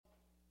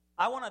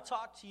I want to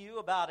talk to you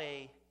about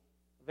a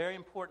very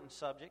important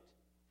subject,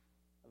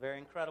 a very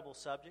incredible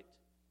subject,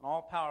 an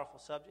all-powerful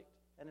subject,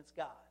 and it's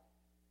God.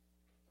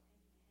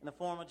 In the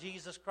form of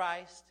Jesus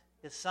Christ,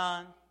 His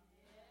Son,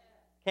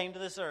 came to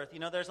this earth. You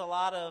know, there's a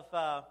lot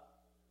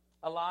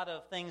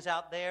of things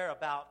out there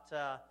about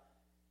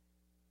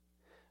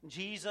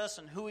Jesus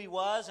and who He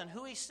was and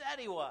who He said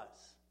He was.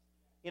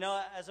 You know,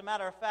 as a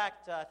matter of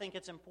fact, I think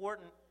it's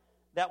important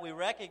that we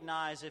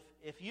recognize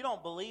if you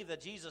don't believe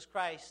that Jesus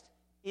Christ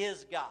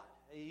is God,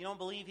 you don't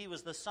believe He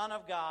was the Son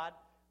of God,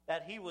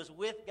 that He was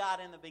with God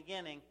in the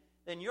beginning,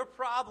 then your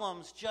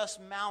problems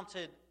just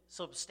mounted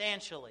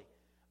substantially.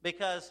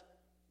 Because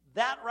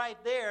that right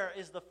there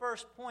is the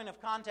first point of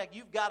contact.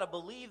 You've got to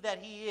believe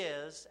that He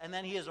is, and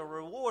then He is a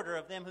rewarder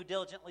of them who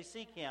diligently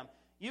seek Him.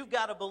 You've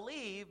got to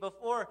believe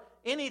before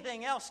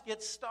anything else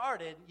gets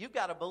started. You've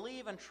got to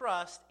believe and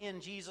trust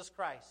in Jesus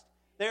Christ.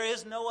 There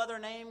is no other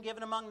name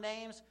given among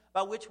names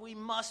by which we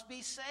must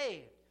be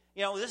saved.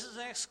 You know, this is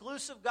an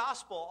exclusive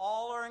gospel.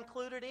 All are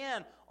included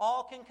in.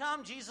 All can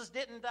come. Jesus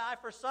didn't die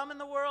for some in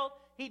the world.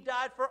 He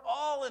died for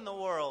all in the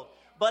world.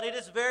 But it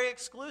is very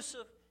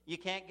exclusive. You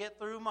can't get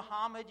through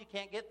Muhammad. You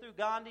can't get through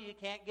Gandhi. You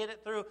can't get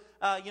it through,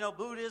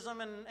 Buddhism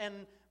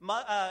and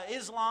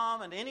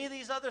Islam and any of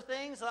these other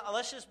things.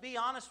 Let's just be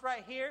honest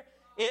right here.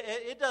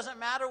 It doesn't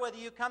matter whether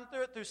you come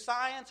through it through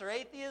science or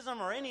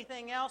atheism or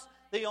anything else.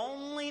 The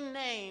only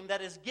name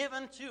that is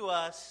given to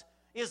us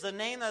is the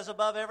name that is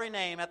above every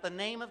name. At the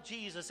name of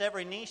Jesus,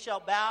 every knee shall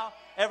bow,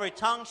 every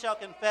tongue shall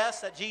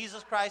confess that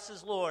Jesus Christ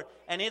is Lord.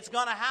 And it's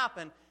going to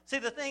happen. See,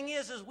 the thing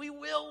is we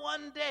will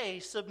one day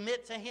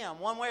submit to Him.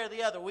 One way or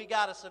the other, we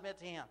got to submit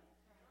to Him.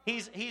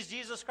 He's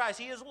Jesus Christ.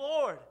 He is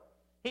Lord.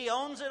 He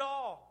owns it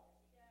all.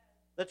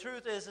 The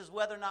truth is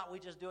whether or not we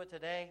just do it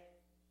today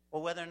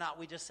or whether or not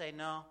we just say,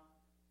 no,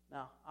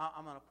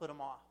 I'm going to put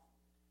Him off.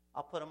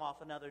 I'll put Him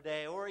off another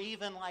day. Or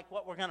even like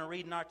what we're going to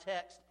read in our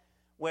text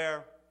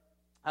where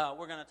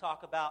we're going to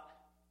talk about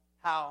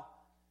how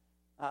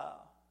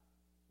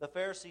the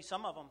Pharisees,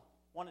 some of them,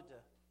 wanted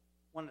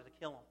to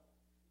kill Him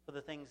for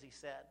the things He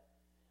said.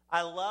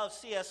 I love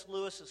C.S.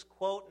 Lewis's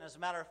quote, and as a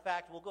matter of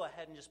fact, we'll go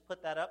ahead and just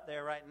put that up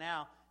there right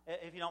now.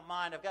 If you don't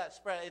mind, I've got it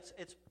spread.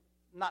 It's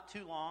not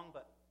too long,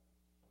 but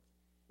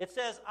it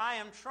says, "I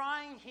am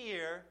trying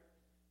here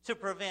to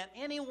prevent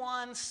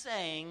anyone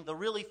saying the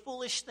really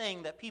foolish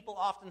thing that people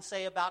often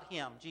say about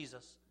Him,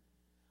 Jesus.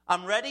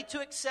 I'm ready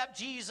to accept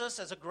Jesus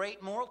as a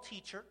great moral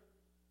teacher,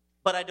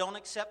 but I don't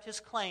accept His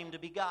claim to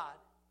be God.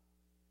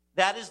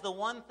 That is the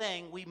one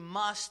thing we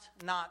must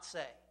not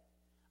say.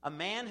 A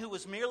man who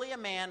was merely a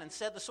man and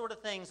said the sort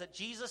of things that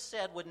Jesus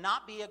said would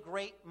not be a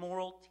great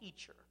moral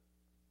teacher.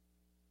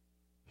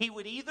 He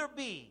would either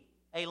be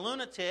a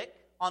lunatic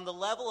on the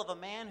level of a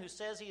man who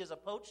says he is a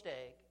poached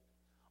egg,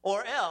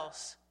 or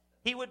else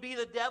he would be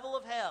the devil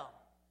of hell.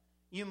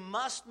 You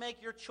must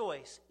make your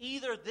choice.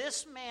 Either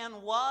this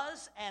man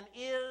was and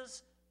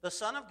is the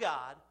Son of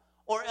God,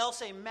 or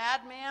else a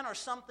madman or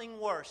something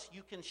worse.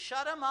 You can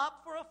shut him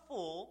up for a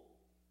fool.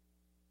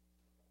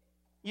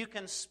 You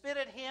can spit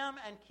at him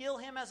and kill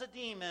him as a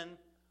demon,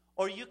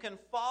 or you can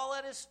fall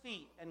at his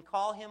feet and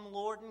call him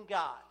Lord and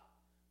God.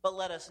 But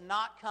let us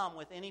not come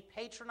with any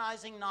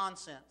patronizing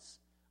nonsense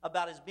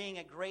about his being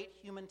a great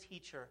human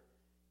teacher.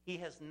 He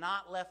has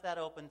not left that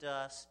open to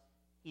us.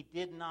 He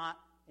did not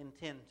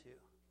intend to."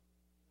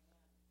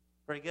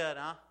 Pretty good,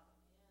 huh?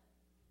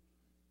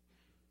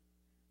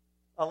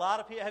 A lot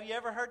of people, have you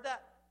ever heard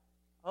that?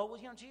 Oh,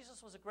 well,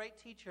 Jesus was a great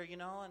teacher,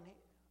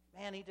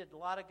 and he did a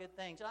lot of good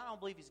things. I don't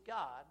believe He's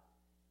God,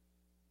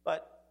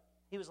 but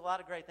He was a lot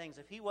of great things.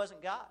 If He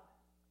wasn't God,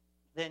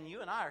 then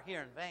you and I are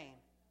here in vain.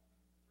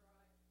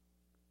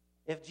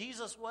 If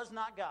Jesus was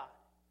not God,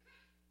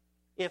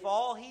 if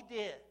all He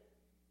did,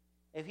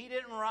 if He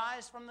didn't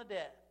rise from the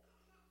dead,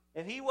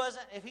 if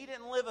He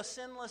didn't live a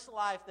sinless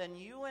life, then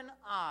you and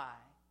I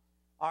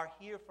are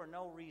here for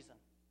no reason.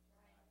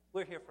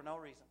 We're here for no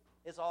reason.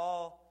 It's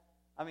all,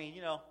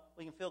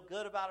 we can feel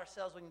good about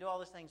ourselves, we can do all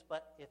these things,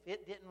 but if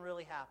it didn't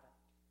really happen,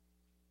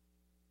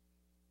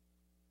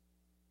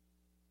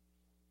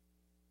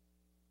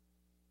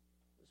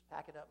 just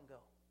pack it up and go.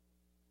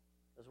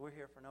 Because we're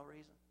here for no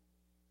reason.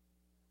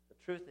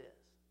 The truth is,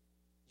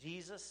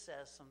 Jesus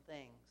says some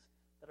things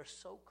that are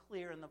so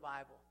clear in the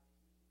Bible,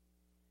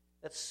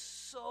 that's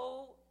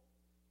so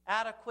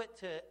adequate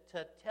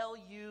to tell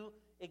you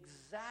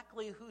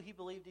exactly who He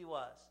believed He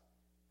was,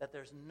 that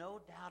there's no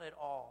doubt at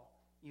all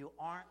you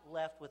aren't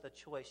left with a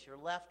choice. You're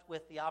left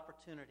with the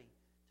opportunity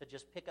to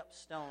just pick up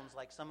stones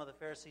like some of the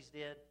Pharisees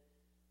did,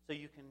 so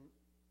you can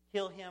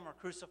kill Him or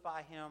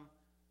crucify Him,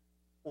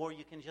 or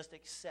you can just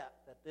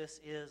accept that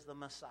this is the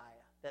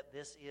Messiah, that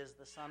this is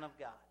the Son of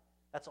God.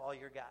 That's all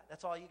you got.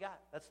 That's all you got.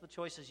 That's the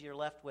choices you're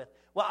left with.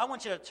 Well, I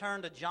want you to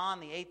turn to John,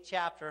 the 8th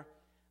chapter,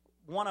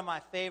 one of my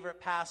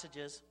favorite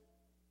passages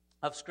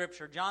of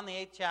Scripture. John, the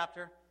 8th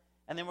chapter,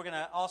 and then we're going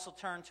to also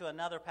turn to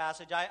another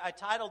passage. I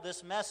titled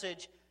this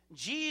message,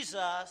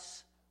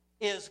 Jesus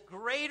is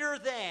Greater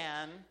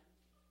Than.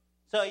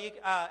 So you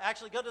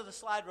actually go to the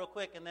slide real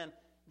quick, and then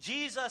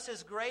Jesus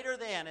is greater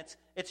than.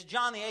 It's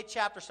John the 8th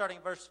chapter starting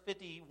at verse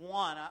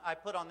 51. I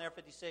put on there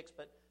 56,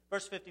 but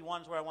verse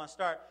 51 is where I want to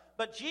start.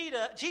 But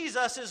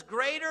Jesus is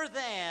greater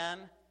than,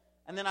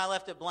 and then I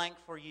left it blank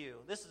for you.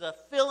 This is a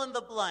fill in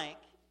the blank.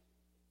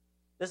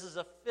 This is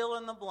a fill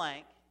in the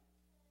blank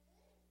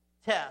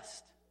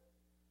test.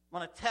 I'm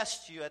going to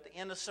test you at the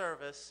end of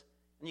service,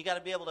 and you got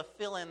to be able to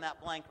fill in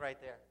that blank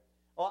right there.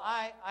 Well,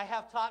 I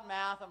have taught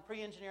math. I'm a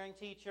pre-engineering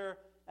teacher,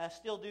 and I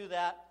still do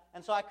that.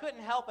 And so I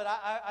couldn't help it.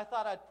 I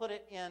thought I'd put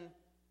it in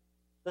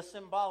the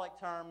symbolic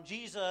term,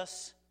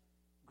 Jesus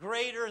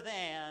greater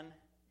than,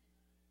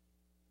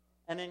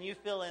 and then you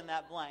fill in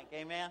that blank.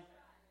 Amen?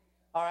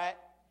 All right?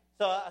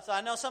 So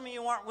I know some of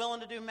you weren't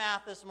willing to do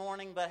math this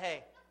morning, but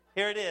hey,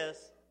 here it is.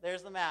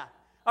 There's the math.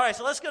 All right,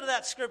 so let's go to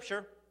that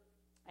scripture.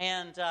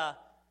 And I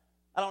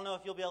don't know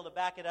if you'll be able to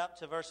back it up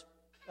to verse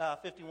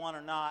 51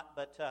 or not,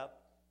 but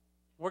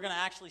we're going to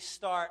actually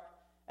start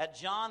at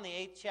John the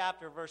 8th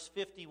chapter, verse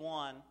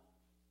 51.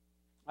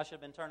 I should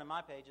have been turning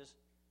my pages.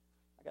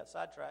 I got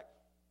sidetracked.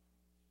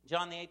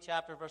 John the 8th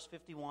chapter, verse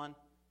 51.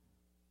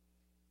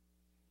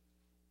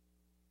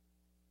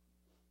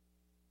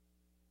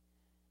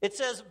 It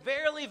says,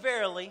 verily,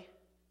 verily,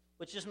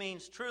 which just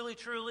means truly,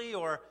 truly,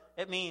 or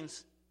it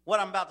means what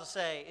I'm about to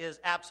say is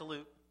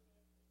absolute.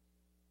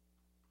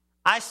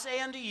 I say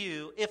unto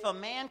you, if a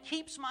man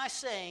keeps my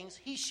sayings,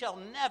 he shall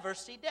never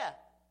see death.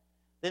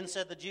 Then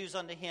said the Jews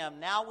unto him,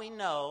 now we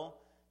know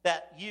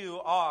that you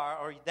are,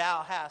 or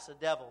thou hast a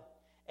devil.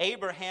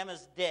 Abraham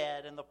is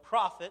dead, and the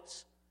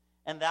prophets,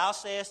 and thou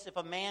sayest, if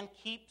a man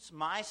keeps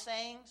my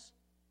sayings,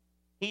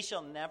 he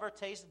shall never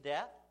taste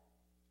death.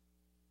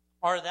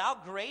 Art thou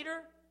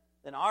greater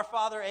than our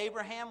father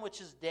Abraham, which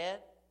is dead,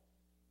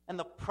 and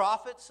the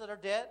prophets that are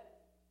dead?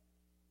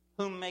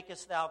 Whom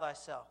makest thou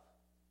thyself?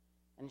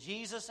 And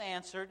Jesus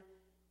answered,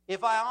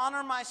 if I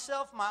honor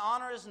myself, my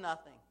honor is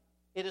nothing.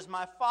 It is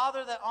my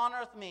Father that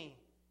honoreth me,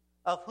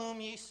 of whom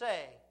ye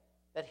say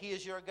that he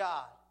is your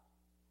God.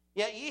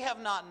 Yet ye have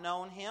not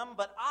known him,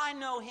 but I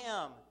know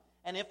him.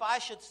 And if I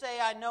should say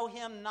I know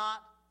him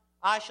not,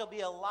 I shall be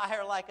a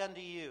liar like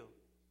unto you.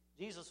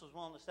 Jesus was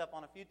willing to step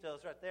on a few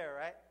toes right there,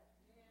 right?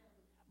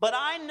 But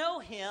I know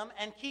him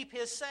and keep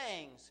his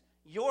sayings.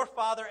 Your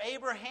father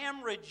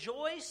Abraham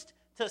rejoiced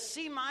to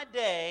see my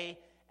day,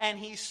 and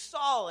he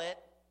saw it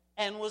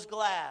and was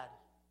glad.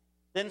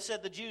 Then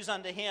said the Jews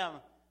unto him,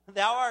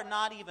 thou art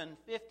not even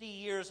 50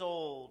 years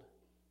old,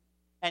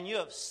 and you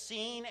have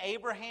seen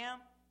Abraham?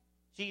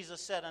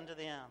 Jesus said unto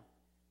them,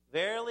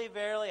 verily,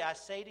 verily, I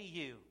say to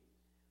you,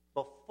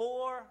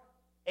 before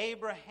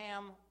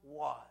Abraham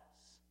was,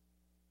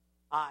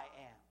 I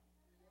am.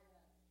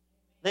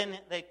 Then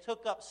they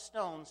took up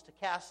stones to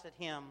cast at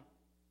him,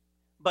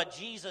 but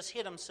Jesus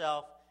hid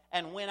himself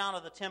and went out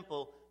of the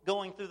temple,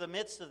 going through the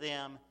midst of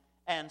them,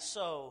 and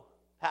so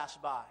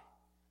passed by.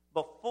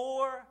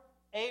 Before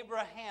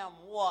Abraham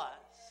was,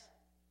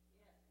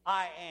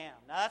 I am.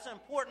 Now that's an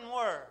important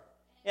word.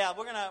 Yeah,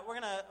 we're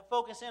gonna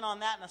focus in on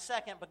that in a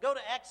second. But go to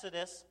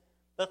Exodus,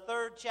 the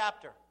 3rd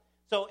chapter.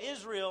 So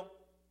Israel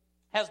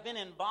has been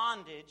in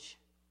bondage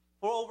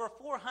for over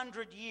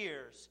 400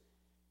 years.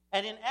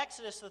 And in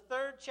Exodus, the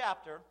 3rd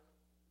chapter,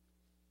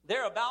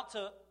 they're about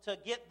to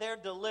get their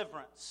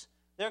deliverance.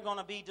 They're going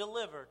to be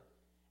delivered.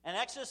 In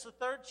Exodus, the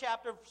 3rd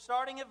chapter,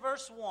 starting at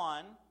verse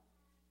 1,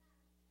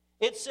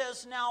 it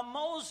says, now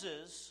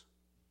Moses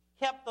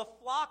kept the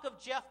flock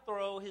of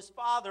Jethro, his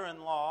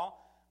father-in-law,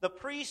 the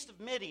priest of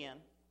Midian,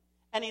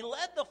 and he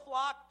led the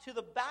flock to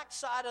the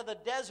backside of the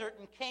desert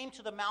and came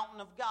to the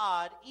mountain of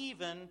God,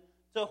 even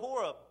to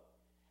Horeb.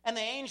 And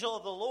the angel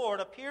of the Lord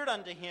appeared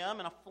unto him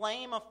in a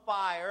flame of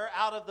fire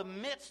out of the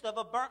midst of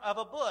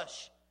a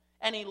bush.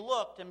 And he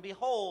looked, and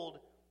behold,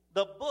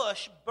 the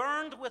bush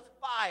burned with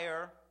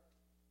fire,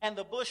 and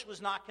the bush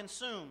was not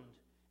consumed.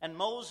 And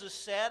Moses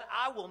said,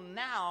 I will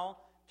now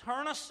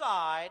turn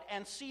aside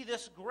and see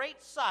this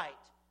great sight,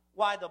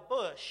 why the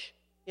bush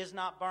is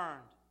not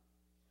burned.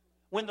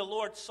 When the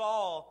Lord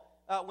saw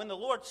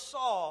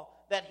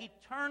that he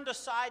turned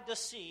aside to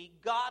see,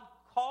 God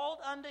called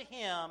unto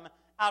him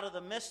out of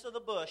the midst of the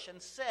bush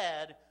and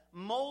said,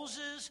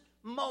 Moses,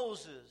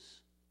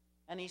 Moses.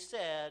 And he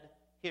said,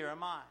 here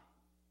am I.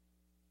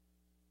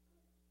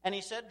 And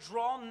he said,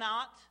 draw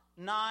not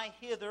nigh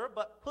hither,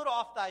 but put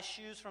off thy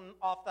shoes from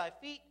off thy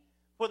feet,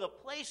 for the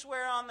place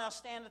whereon thou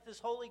standest is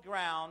holy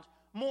ground.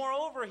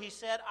 Moreover, he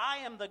said, I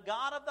am the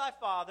God of thy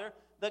father,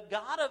 the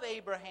God of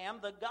Abraham,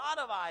 the God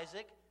of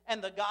Isaac,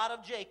 and the God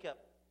of Jacob.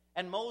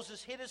 And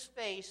Moses hid his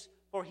face,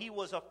 for he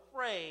was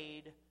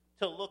afraid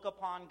to look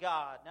upon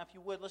God. Now, if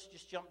you would, let's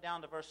just jump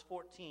down to verse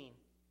 14.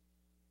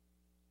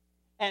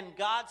 And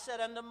God said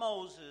unto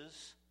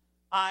Moses,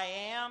 I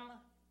am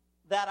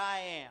that I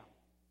am.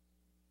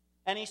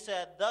 And he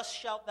said, thus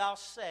shalt thou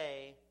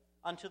say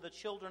unto the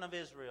children of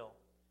Israel,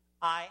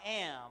 I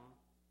am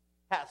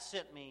hath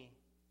sent me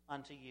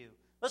unto you.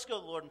 Let's go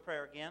to the Lord in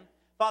prayer again.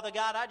 Father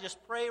God, I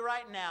just pray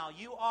right now,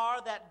 you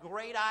are that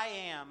great I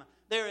am.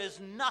 There is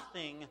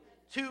nothing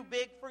too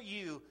big for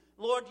you.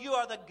 Lord, you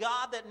are the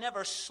God that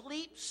never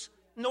sleeps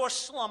nor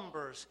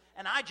slumbers.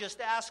 And I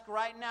just ask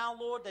right now,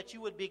 Lord, that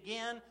you would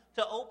begin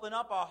to open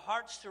up our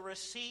hearts to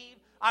receive.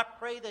 I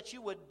pray that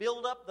you would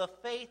build up the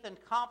faith and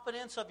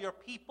confidence of your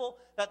people,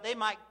 that they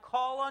might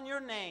call on your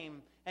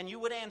name and you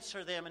would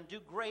answer them and do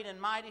great and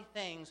mighty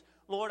things.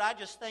 Lord, I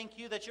just thank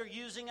you that you're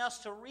using us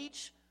to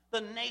reach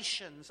the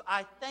nations.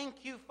 I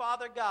thank you,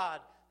 Father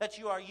God, that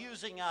you are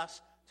using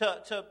us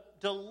to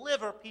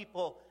deliver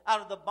people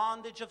out of the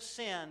bondage of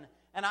sin.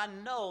 And I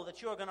know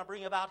that you're going to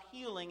bring about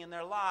healing in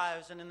their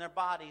lives and in their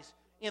bodies.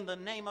 In the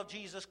name of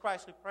Jesus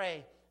Christ we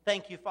pray.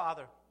 Thank you,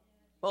 Father.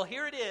 Well,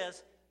 here it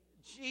is.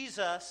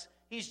 Jesus,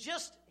 he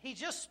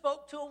just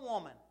spoke to a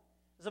woman.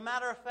 As a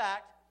matter of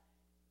fact,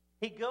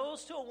 he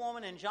goes to a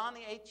woman in John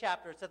the 8th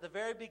chapter. It's at the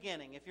very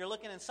beginning. If you're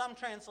looking in some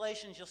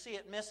translations, you'll see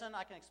it missing.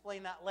 I can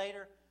explain that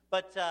later.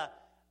 But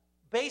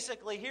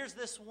basically, here's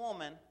this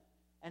woman,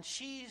 and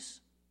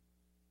she's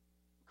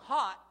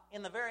caught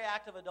in the very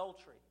act of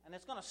adultery. And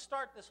it's going to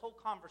start this whole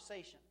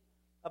conversation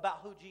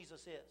about who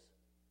Jesus is.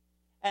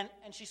 And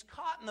she's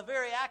caught in the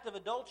very act of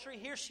adultery.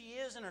 Here she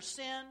is in her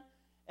sin,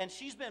 and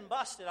she's been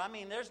busted. I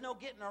mean, there's no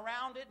getting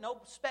around it,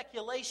 no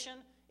speculation.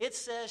 It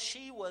says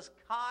she was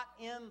caught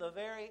in the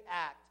very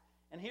act.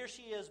 And here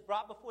she is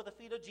brought before the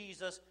feet of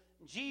Jesus.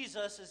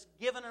 Jesus is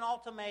given an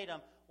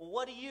ultimatum.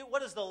 What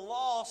does the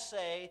law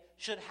say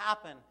should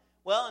happen?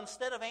 Well,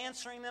 instead of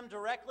answering them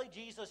directly,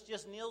 Jesus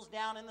just kneels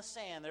down in the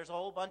sand. There's a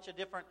whole bunch of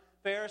different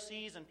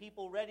Pharisees and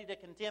people ready to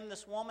condemn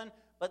this woman,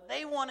 but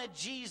they wanted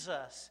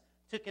Jesus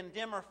to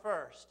condemn her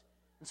first.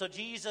 And so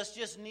Jesus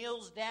just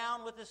kneels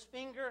down with his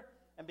finger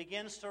and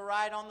begins to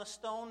write on the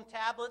stone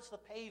tablets, the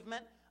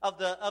pavement of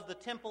the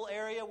temple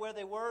area where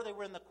they were. They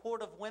were in the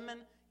court of women.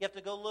 You have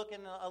to go look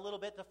in a little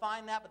bit to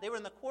find that, but they were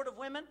in the court of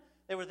women.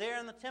 They were there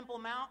in the Temple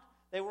Mount.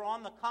 They were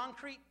on the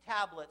concrete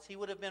tablets. He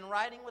would have been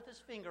writing with his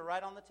finger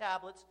right on the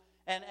tablets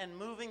and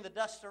moving the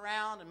dust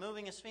around and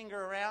moving his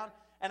finger around.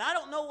 And I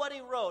don't know what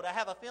he wrote. I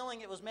have a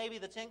feeling it was maybe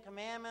the Ten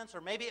Commandments, or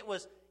maybe it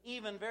was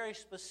even very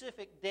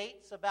specific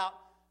dates about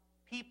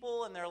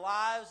people and their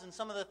lives and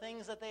some of the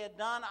things that they had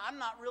done. I'm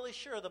not really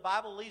sure. The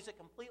Bible leaves it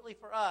completely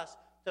for us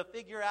to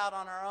figure out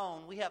on our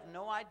own. We have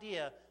no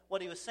idea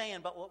what he was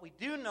saying, but what we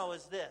do know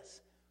is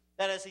this,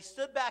 that as he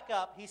stood back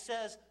up, he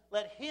says,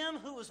 "Let him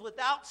who is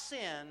without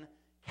sin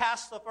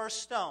cast the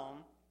first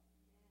stone."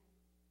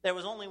 There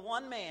was only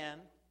one man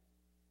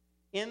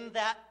in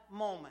that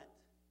moment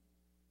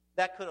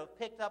that could have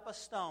picked up a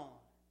stone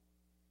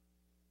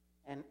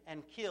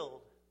and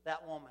killed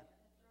that woman.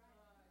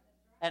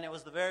 And it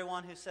was the very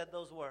one who said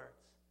those words,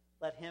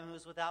 "Let him who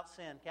is without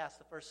sin cast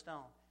the first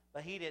stone."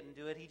 But he didn't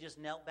do it. He just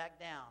knelt back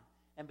down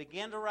and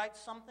began to write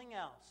something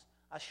else.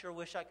 I sure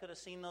wish I could have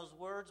seen those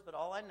words, but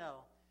all I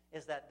know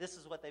is that this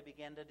is what they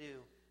began to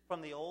do.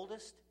 From the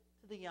oldest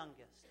to the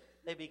youngest,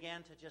 they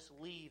began to just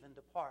leave and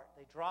depart.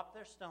 They dropped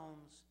their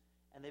stones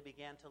and they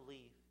began to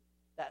leave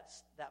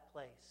that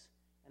place.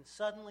 And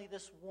suddenly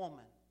this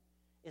woman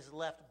is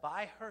left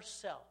by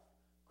herself,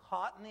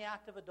 caught in the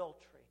act of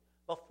adultery,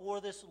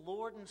 before this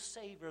Lord and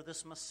Savior,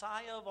 this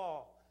Messiah of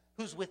all,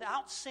 who's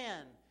without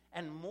sin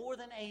and more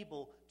than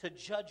able to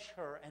judge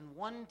her, and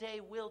one day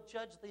will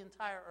judge the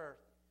entire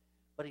earth.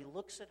 But he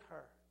looks at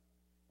her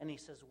and he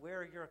says,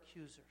 "Where are your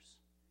accusers?"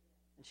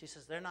 And she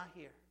says, "They're not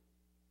here."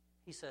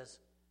 He says,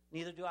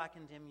 "Neither do I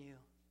condemn you.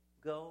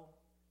 Go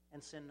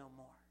and sin no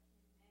more."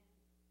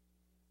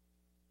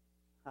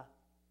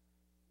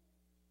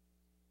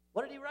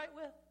 What did he write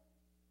with?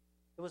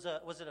 Was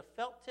it a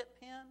felt tip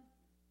pen?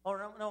 Oh,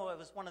 no, it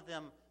was one of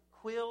them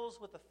quills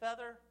with a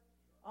feather.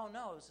 Oh,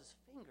 no, it was his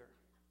finger.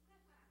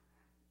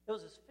 It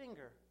was his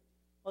finger.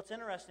 Well, it's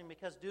interesting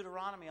because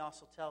Deuteronomy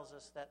also tells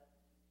us that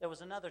there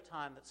was another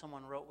time that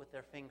someone wrote with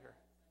their finger.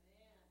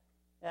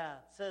 Yeah,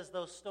 it says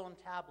those stone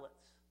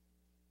tablets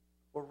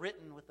were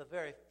written with the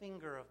very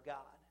finger of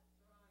God.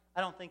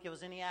 I don't think it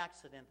was any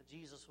accident that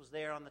Jesus was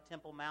there on the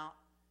Temple Mount,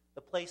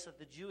 the place that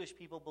the Jewish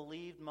people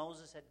believed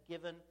Moses had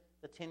given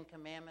the Ten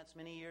Commandments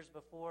many years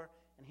before.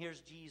 And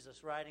here's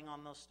Jesus writing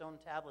on those stone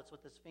tablets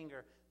with his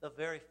finger, the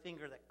very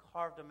finger that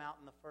carved them out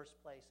in the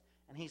first place.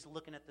 And he's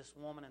looking at this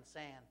woman and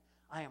saying,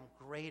 "I am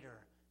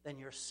greater than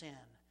your sin,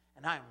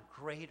 and I am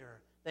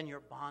greater than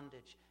your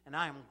bondage, and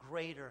I am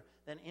greater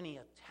than any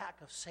attack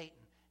of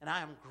Satan, and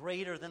I am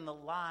greater than the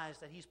lies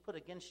that he's put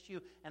against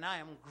you, and I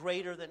am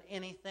greater than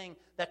anything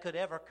that could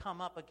ever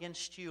come up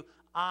against you.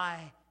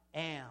 I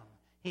am."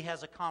 He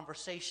has a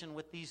conversation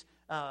with these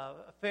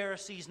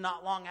Pharisees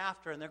not long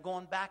after, and they're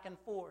going back and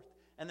forth,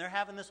 and they're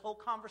having this whole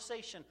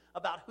conversation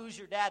about who's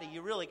your daddy.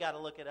 You really got to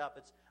look it up.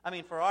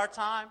 For our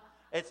time,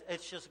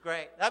 it's just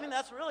great.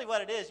 That's really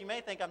what it is. You may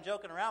think I'm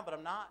joking around, but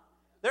I'm not.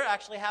 They're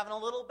actually having a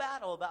little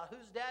battle about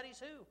whose daddy's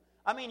who.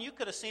 You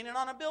could have seen it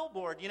on a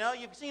billboard.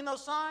 You've seen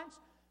those signs?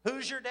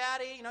 Who's your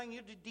daddy?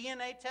 You do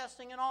DNA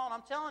testing and all. And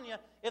I'm telling you,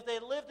 if they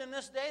lived in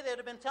this day, they'd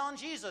have been telling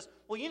Jesus,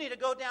 "Well, you need to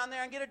go down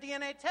there and get a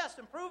DNA test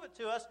and prove it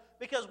to us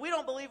because we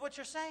don't believe what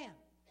you're saying."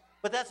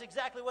 But that's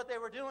exactly what they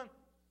were doing.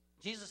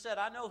 Jesus said,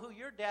 "I know who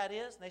your dad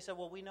is." And they said,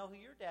 "Well, we know who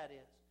your dad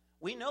is."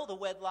 We know the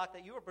wedlock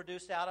that you were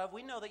produced out of.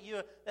 We know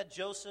that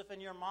Joseph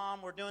and your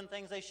mom were doing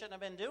things they shouldn't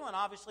have been doing,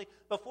 obviously,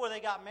 before they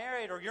got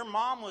married, or your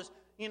mom was,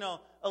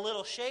 a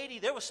little shady.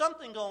 There was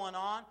something going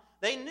on.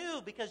 They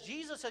knew because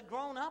Jesus had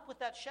grown up with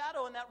that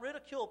shadow and that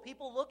ridicule,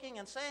 people looking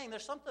and saying,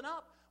 there's something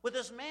up with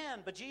this man.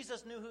 But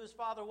Jesus knew who his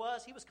father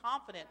was. He was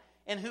confident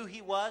in who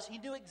he was. He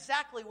knew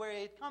exactly where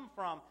he had come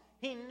from.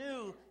 He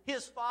knew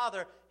his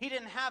father. He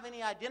didn't have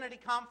any identity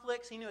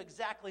conflicts. He knew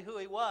exactly who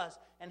he was.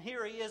 And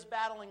here he is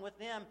battling with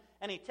them.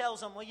 And he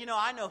tells them, well,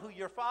 I know who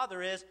your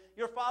father is.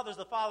 Your father's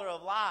the father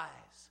of lies.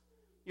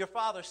 Your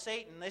father's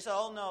Satan. They say,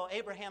 oh no,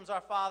 Abraham's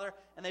our father.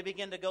 And they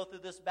begin to go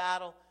through this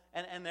battle.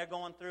 And they're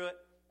going through it.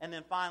 And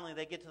then finally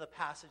they get to the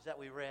passage that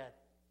we read.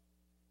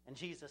 And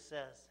Jesus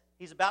says,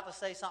 he's about to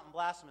say something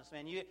blasphemous,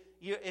 man.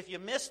 If you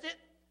missed it,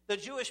 the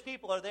Jewish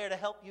people are there to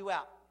help you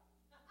out.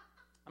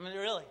 I mean,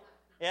 really.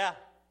 Yeah.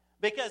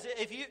 Because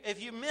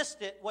if you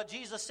missed it, what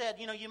Jesus said,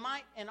 you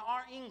might, in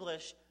our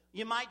English,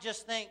 you might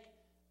just think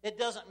it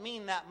doesn't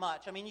mean that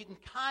much. I mean, you can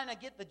kind of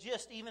get the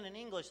gist even in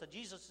English that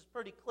Jesus is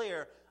pretty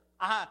clear.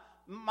 I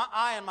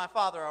and my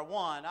Father are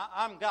one.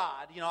 I'm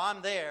God.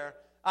 I'm there.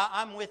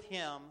 I'm with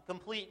him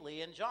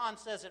completely. And John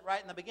says it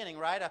right in the beginning,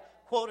 right? I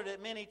quoted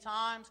it many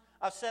times.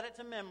 I've said it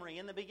to memory.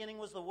 In the beginning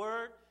was the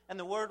Word, and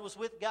the Word was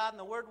with God, and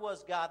the Word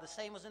was God. The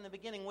same was in the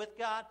beginning with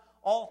God.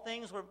 All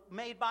things were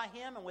made by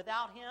him, and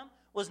without him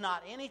was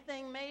not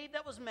anything made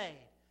that was made.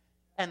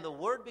 And the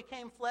Word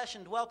became flesh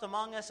and dwelt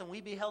among us, and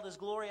we beheld his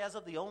glory as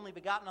of the only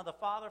begotten of the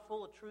Father,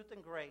 full of truth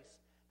and grace.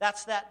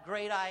 That's that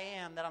great I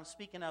am that I'm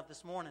speaking of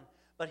this morning.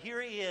 But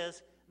here he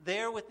is,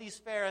 there with these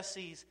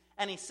Pharisees,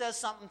 and he says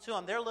something to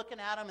them. They're looking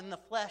at him in the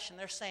flesh, and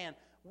they're saying,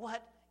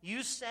 what?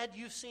 You said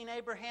you've seen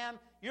Abraham?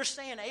 You're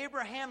saying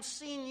Abraham's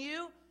seen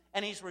you?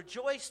 And he's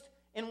rejoiced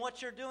in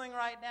what you're doing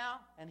right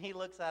now? And he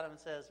looks at him and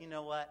says, you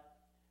know what?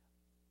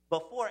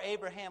 Before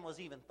Abraham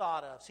was even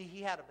thought of, see,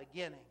 he had a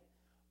beginning.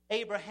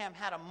 Abraham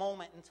had a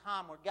moment in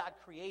time where God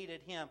created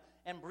him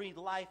and breathed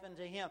life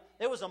into him.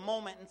 There was a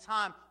moment in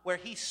time where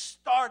he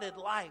started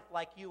life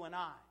like you and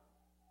I.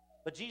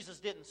 But Jesus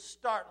didn't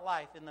start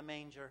life in the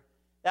manger.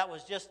 That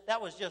was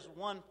just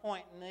one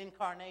point in the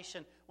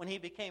incarnation when he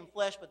became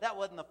flesh, but that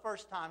wasn't the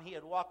first time he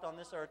had walked on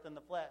this earth in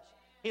the flesh.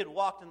 He had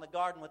walked in the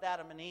garden with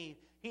Adam and Eve.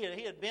 He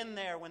had been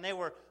there when they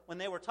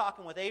were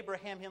talking with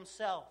Abraham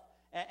himself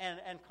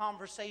and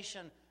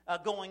conversation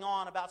going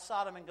on about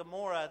Sodom and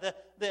Gomorrah.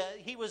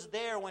 He was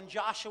there when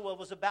Joshua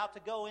was about to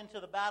go into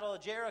the battle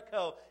of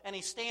Jericho, and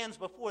he stands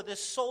before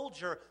this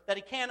soldier that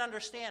he can't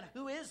understand.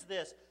 Who is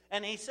this?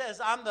 And he says,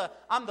 I'm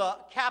the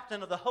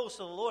captain of the host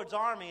of the Lord's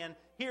army, and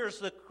here's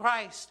the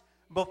Christ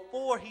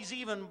before he's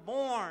even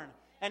born.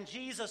 And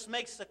Jesus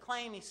makes the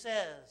claim, he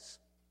says,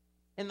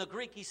 in the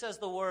Greek, he says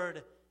the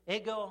word,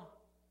 ego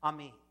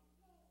ami.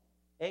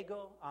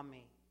 Ego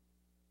ami.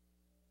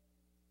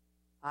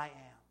 I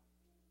am.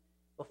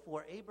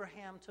 Before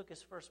Abraham took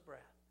his first breath,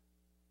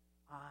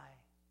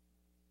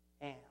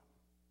 I am.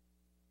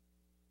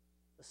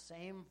 The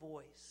same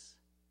voice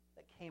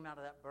that came out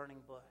of that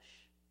burning bush.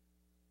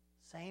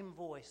 Same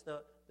voice.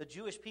 The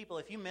Jewish people,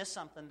 if you miss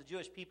something, the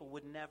Jewish people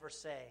would never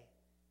say,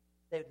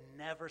 I am.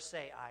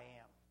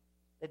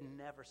 They'd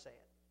never say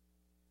it.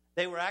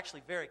 They were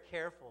actually very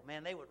careful.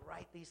 Man, they would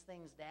write these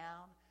things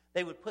down.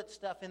 They would put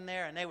stuff in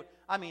there, and they would,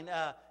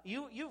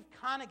 you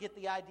kind of get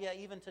the idea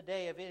even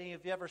today. Have any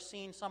of you ever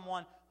seen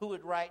someone who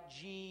would write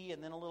G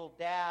and then a little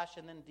dash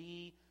and then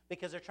D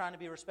because they're trying to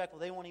be respectful?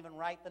 They won't even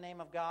write the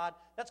name of God.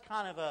 That's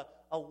kind of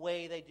a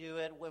way they do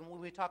it. When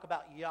we talk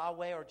about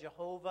Yahweh or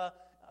Jehovah,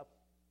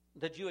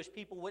 the Jewish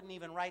people wouldn't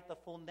even write the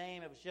full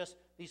name. It was just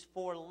these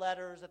 4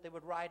 letters that they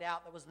would write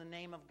out that was the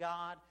name of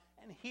God.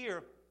 And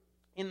here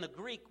in the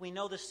Greek, we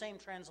know the same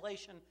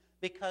translation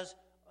because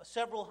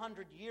several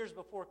hundred years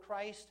before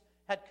Christ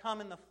had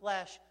come in the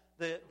flesh,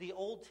 the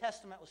Old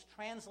Testament was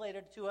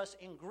translated to us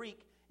in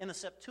Greek in the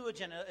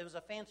Septuagint. It was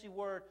a fancy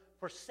word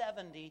for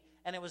 70,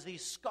 and it was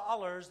these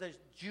scholars, these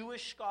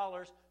Jewish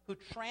scholars, who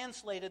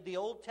translated the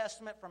Old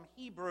Testament from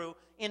Hebrew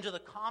into the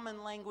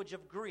common language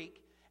of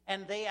Greek,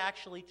 and they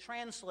actually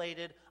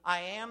translated,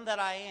 I am that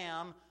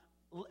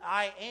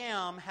I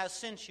am has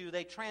sent you.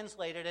 They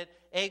translated it,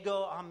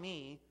 ego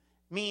ami,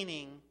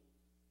 meaning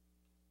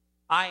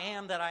I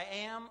am that I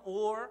am,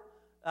 or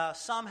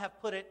some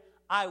have put it,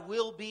 I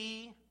will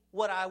be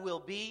what I will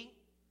be.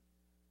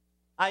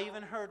 I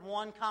even heard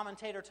one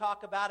commentator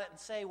talk about it and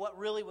say what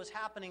really was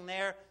happening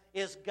there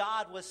is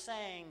God was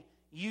saying,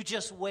 you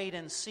just wait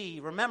and see.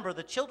 Remember,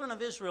 the children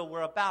of Israel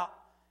were about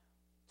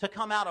to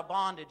come out of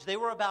bondage. They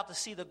were about to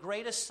see the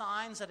greatest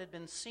signs that had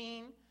been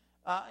seen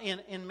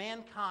in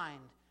mankind.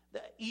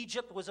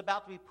 Egypt was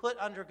about to be put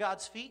under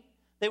God's feet.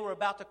 They were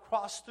about to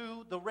cross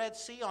through the Red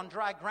Sea on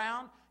dry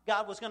ground.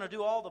 God was going to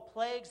do all the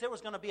plagues. There was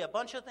going to be a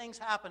bunch of things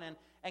happening.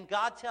 And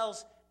God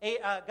tells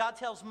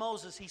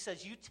Moses, he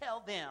says, you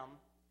tell them,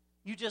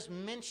 you just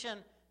mention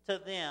to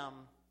them,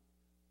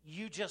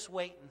 you just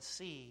wait and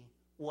see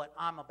what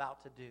I'm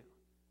about to do.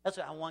 That's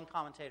how one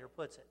commentator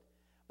puts it.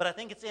 But I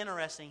think it's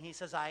interesting. He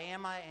says, I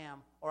am,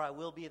 or I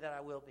will be that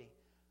I will be.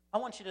 I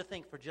want you to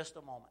think for just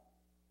a moment.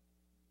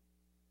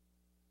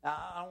 Now,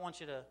 I don't want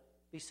you to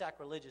be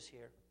sacrilegious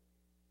here.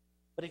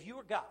 But if you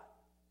were God,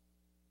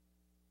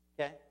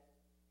 okay?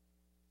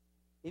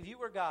 If you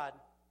were God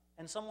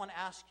and someone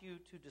asked you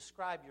to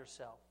describe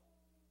yourself,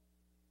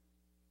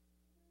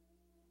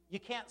 you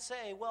can't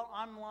say, well,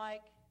 I'm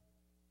like...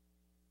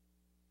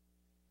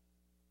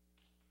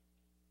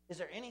 Is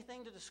there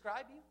anything to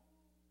describe you?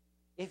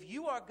 If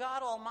you are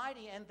God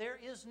Almighty and there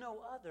is no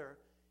other,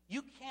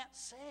 you can't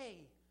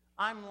say,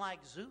 I'm like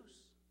Zeus.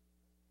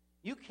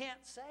 You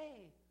can't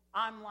say,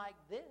 I'm like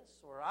this,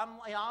 or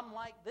I'm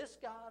like this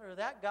God or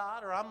that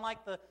God, or I'm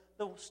like the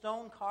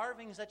stone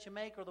carvings that you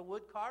make or the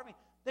wood carving.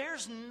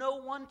 There's no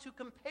one to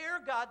compare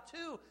God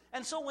to.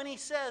 And so when he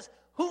says,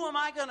 who am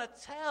I going to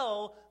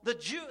tell the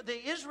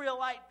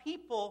Israelite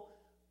people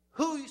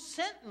who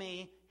sent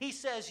me, he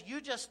says, you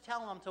just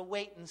tell them to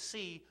wait and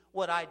see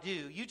what I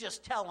do. You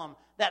just tell them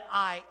that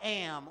I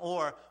am,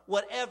 or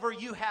whatever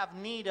you have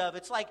need of.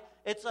 It's like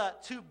it's a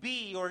to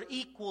be or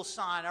equal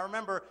sign. I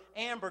remember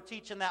Amber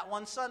teaching that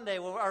one Sunday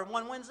or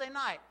one Wednesday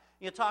night.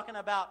 You're talking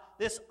about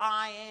this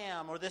I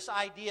am, or this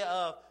idea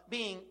of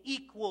being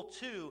equal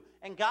to.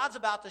 And God's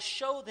about to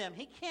show them.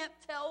 He can't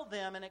tell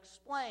them and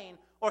explain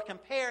or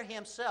compare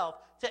himself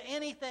to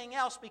anything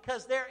else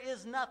because there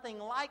is nothing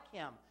like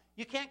him.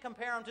 You can't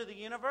compare him to the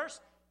universe.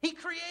 He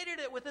created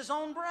it with his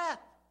own breath.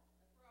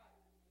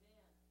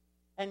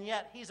 And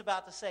yet he's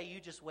about to say, you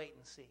just wait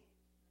and see.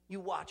 You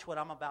watch what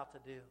I'm about to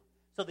do.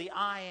 So the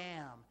I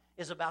am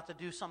is about to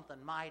do something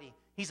mighty.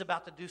 He's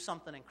about to do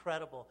something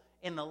incredible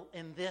in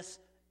this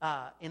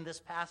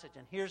passage.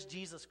 And here's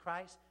Jesus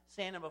Christ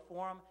standing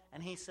before him,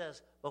 and he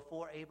says,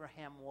 before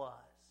Abraham was,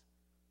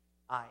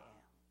 I am.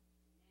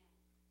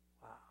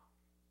 Wow.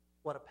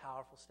 What a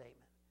powerful statement.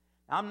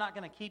 Now, I'm not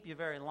going to keep you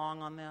very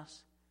long on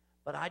this,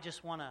 but I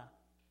just want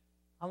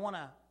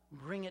to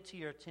bring it to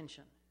your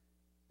attention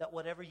that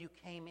whatever you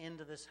came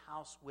into this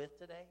house with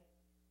today,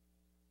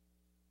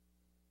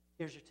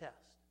 here's your test.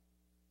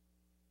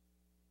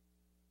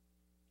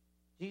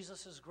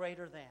 Jesus is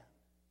greater than.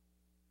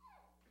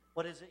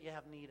 What is it you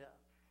have need of?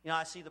 You know,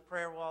 I see the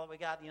prayer wall that we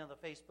got,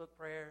 the Facebook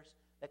prayers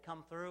that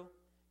come through.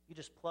 You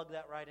just plug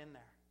that right in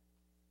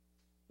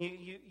there.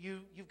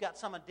 You've got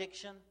some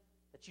addiction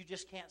that you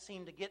just can't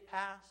seem to get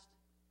past.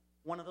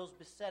 One of those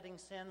besetting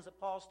sins that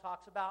Paul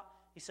talks about.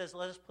 He says,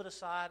 let us put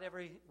aside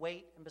every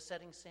weight and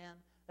besetting sin.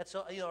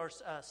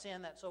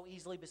 Sin that so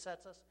easily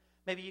besets us.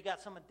 Maybe you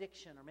got some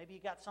addiction, or maybe you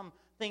got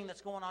something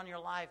that's going on in your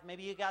life.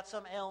 Maybe you got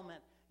some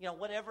ailment,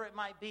 whatever it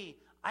might be.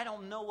 I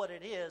don't know what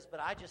it is, but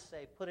I just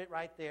say put it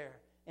right there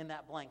in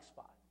that blank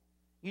spot.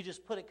 You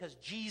just put it because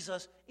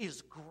Jesus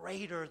is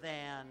greater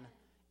than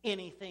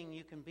anything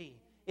you can be.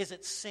 Is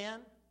it sin?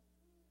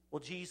 Well,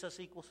 Jesus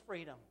equals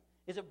freedom.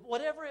 Is it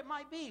whatever it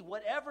might be,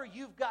 whatever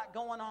you've got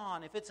going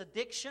on? If it's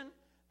addiction,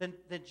 then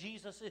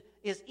Jesus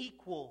is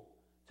equal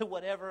to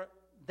whatever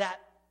that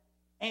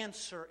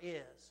answer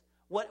is.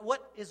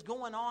 What is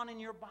going on in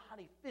your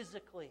body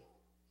physically?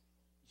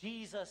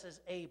 Jesus is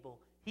able.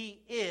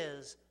 He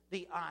is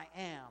the I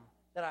am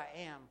that I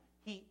am.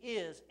 He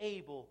is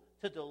able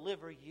to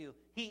deliver you.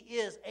 He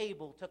is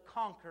able to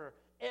conquer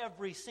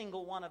every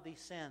single one of these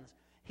sins.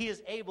 He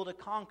is able to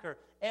conquer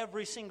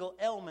every single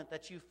ailment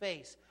that you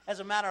face. As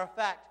a matter of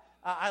fact,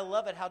 I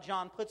love it how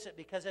John puts it,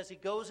 because as he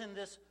goes in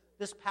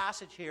this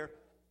passage here,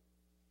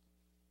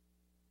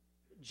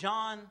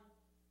 John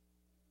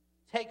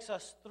takes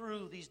us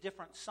through these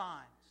different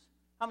signs.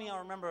 How many of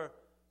y'all remember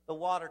the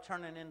water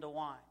turning into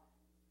wine?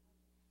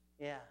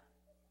 Yeah.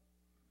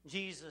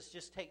 Jesus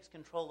just takes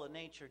control of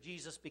nature.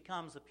 Jesus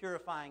becomes the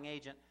purifying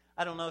agent.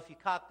 I don't know if you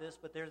caught this,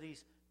 but there are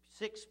these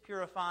 6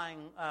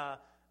 purifying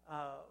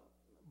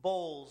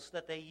bowls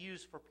that they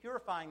use for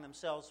purifying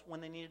themselves when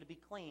they needed to be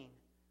clean.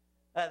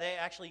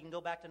 You can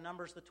go back to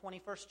Numbers, the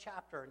 21st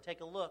chapter, and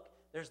take a look.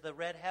 There's the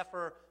red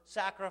heifer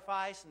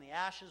sacrifice, and the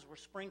ashes were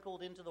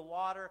sprinkled into the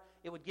water.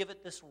 It would give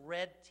it this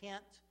red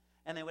tint,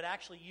 and they would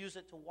actually use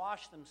it to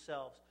wash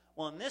themselves.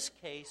 Well, in this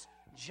case,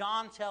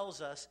 John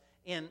tells us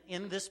in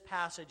this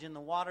passage, in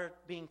the water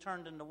being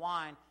turned into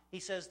wine, he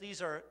says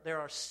there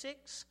are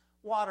 6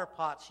 water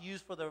pots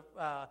used for the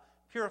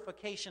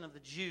purification of the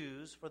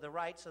Jews, for the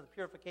rites of the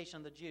purification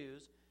of the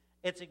Jews.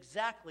 It's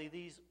exactly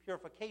these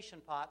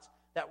purification pots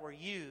that were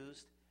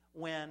used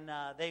when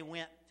they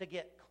went to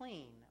get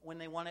clean, when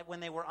they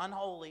were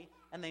unholy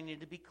and they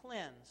needed to be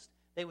cleansed.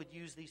 They would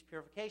use these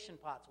purification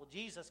pots. Well,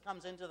 Jesus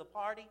comes into the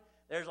party.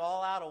 There's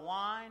all out of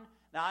wine.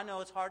 Now, I know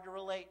it's hard to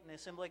relate in the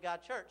Assembly of God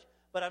Church,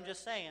 but I'm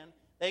just saying,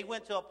 they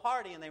went to a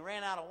party and they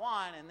ran out of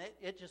wine, and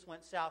it just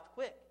went south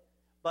quick.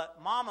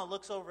 But Mama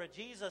looks over at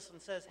Jesus and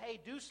says, hey,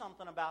 do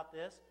something about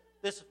this.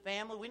 This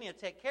family, we need to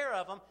take care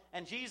of them.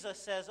 And Jesus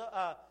says,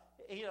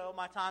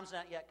 my time's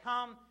not yet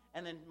come.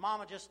 And then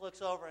Mama just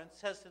looks over and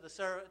says to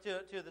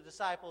the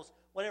disciples,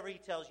 whatever he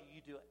tells you,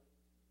 you do it.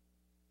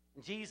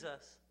 And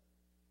Jesus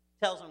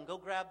tells them, go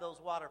grab those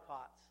water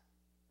pots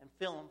and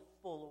fill them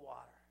full of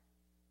water.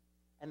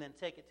 And then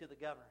take it to the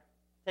governor.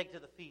 Take it to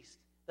the feast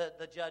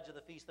the judge of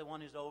the feast, the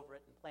one who's over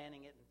it and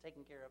planning it and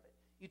taking care of it.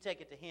 You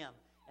take it to him.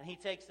 And he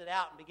takes it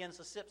out and begins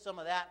to sip some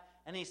of that.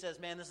 And he says,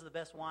 man, this is the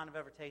best wine I've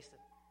ever tasted.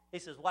 He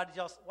says, why?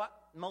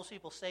 Most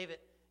people save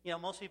it.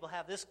 Most people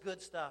have this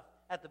good stuff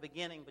at the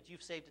beginning, but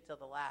you've saved it till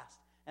the last.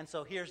 And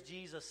so here's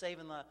Jesus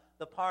saving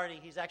the party.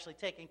 He's actually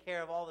taking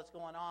care of all that's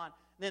going on. And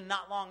then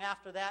not long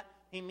after that,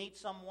 he meets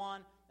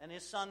someone, and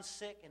his son's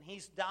sick, and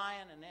he's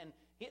dying, and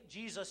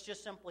Jesus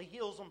just simply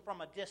heals him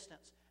from a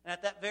distance. And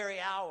at that very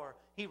hour,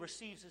 he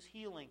receives his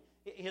healing.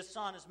 His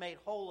son is made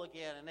whole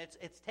again, and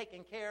it's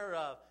taken care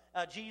of.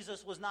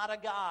 Jesus was not a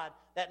God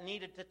that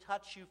needed to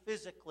touch you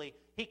physically.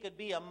 He could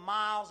be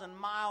miles and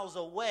miles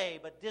away,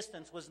 but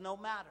distance was no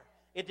matter.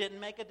 It didn't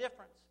make a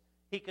difference.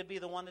 He could be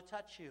the one to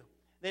touch you.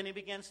 Then he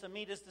begins to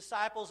meet his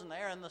disciples, and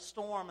they're in the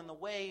storm and the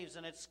waves,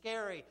 and it's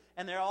scary,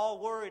 and they're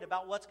all worried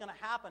about what's going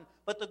to happen.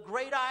 But the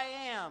great I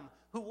Am,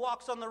 who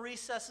walks on the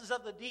recesses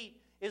of the deep,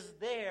 is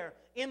there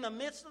in the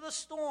midst of the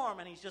storm,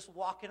 and he's just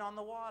walking on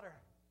the water.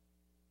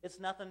 It's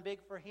nothing big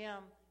for him.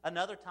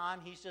 Another time,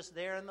 he's just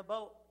there in the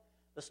boat.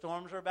 The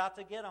storms are about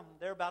to get him.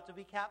 They're about to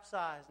be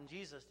capsized, and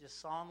Jesus just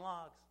sawing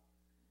logs.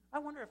 I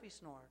wonder if he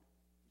snored.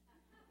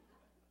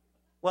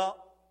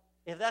 Well,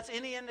 if that's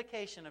any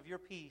indication of your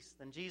peace,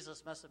 then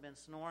Jesus must have been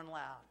snoring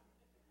loud.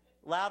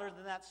 Louder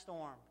than that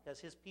storm, because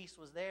his peace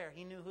was there.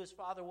 He knew who his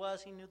Father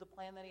was. He knew the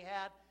plan that he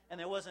had, and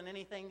there wasn't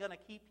anything going to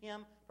keep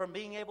him from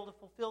being able to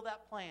fulfill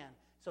that plan.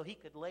 So he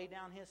could lay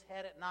down his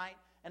head at night,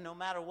 and no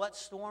matter what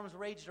storms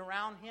raged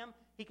around him,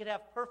 he could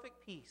have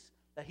perfect peace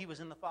that he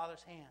was in the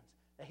Father's hands,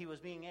 that he was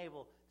being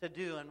able to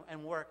do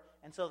and work.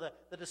 And so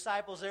the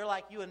disciples, they're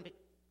like you and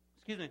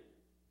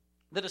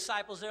the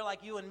disciples, they're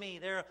like you and me.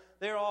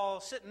 They're all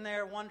sitting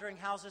there wondering,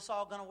 how's this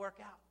all going to work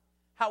out?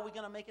 How are we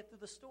going to make it through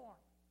the storm?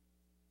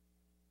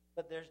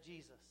 But there's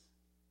Jesus.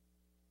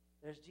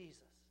 There's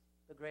Jesus,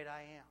 the great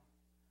I Am.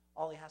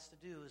 All he has to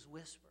do is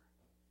whisper.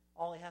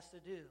 All he has to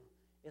do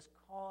is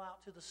call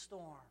out to the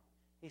storm.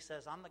 He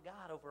says, I'm the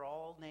God over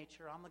all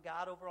nature. I'm the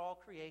God over all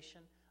creation.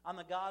 I'm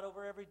the God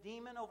over every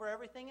demon, over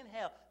everything in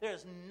hell. There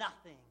is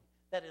nothing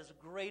that is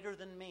greater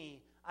than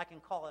me. I can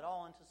call it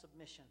all into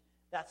submission.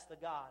 That's the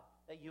God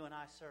that you and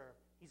I serve.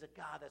 He's a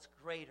God that's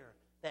greater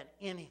than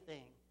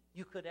anything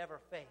you could ever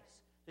face.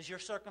 Does your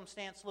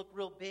circumstance look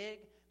real big?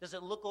 Does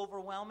it look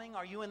overwhelming?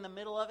 Are you in the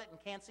middle of it and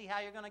can't see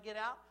how you're going to get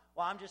out?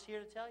 Well, I'm just here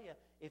to tell you,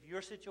 if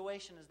your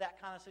situation is that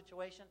kind of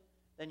situation,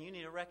 then you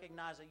need to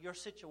recognize that your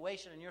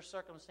situation and your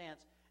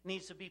circumstance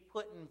needs to be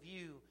put in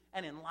view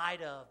and in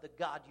light of the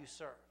God you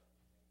serve.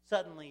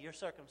 Suddenly, your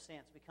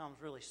circumstance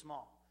becomes really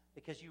small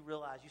because you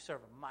realize you serve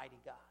a mighty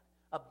God,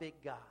 a big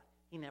God.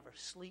 He never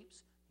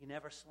sleeps. He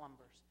never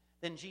slumbers.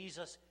 Then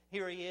Jesus,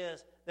 here he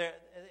is.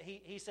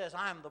 He says,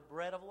 I am the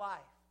bread of life.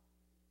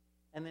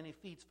 And then he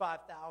feeds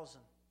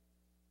 5,000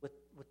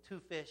 with 2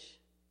 fish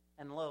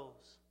and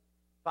loaves.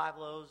 5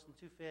 loaves and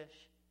 2 fish.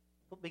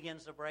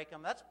 Begins to break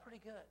them. That's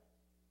pretty good.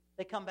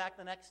 They come back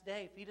the next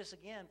day. Feed us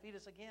again. Feed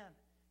us again.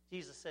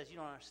 Jesus says, you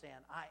don't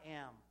understand. I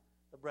am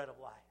the bread of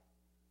life.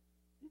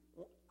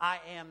 I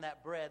am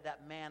that bread,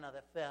 that manna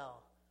that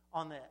fell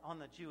on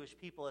the Jewish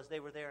people as they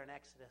were there in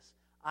Exodus.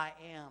 I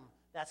am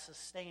that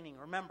sustaining.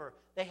 Remember,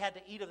 they had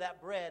to eat of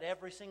that bread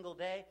every single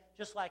day,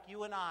 just like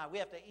you and I. We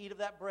have to eat of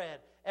that bread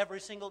every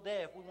single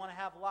day if we want to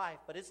have life.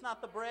 But it's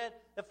not the bread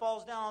that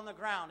falls down on the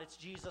ground. It's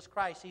Jesus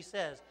Christ. He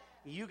says,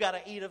 you got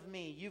to eat of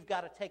me. You've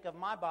got to take of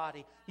my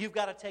body. You've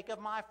got to take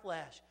of my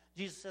flesh.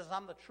 Jesus says,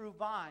 I'm the true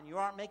vine. You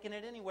aren't making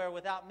it anywhere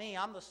without me.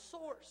 I'm the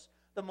source.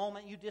 The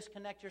moment you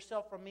disconnect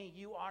yourself from me,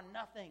 you are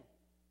nothing.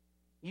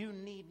 You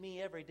need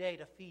me every day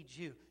to feed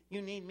you.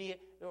 You need me.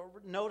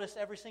 Notice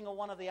every single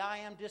one of the I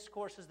am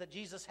discourses that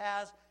Jesus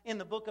has in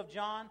the book of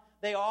John.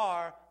 They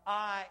are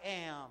I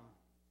am.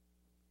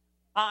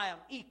 I am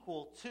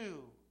equal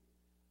to.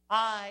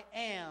 I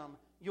am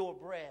your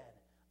bread.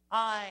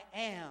 I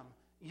am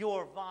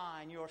your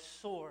vine, your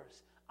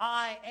source.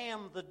 I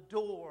am the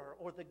door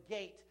or the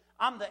gate.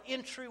 I'm the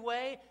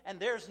entryway, and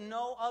there's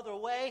no other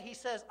way. He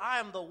says, I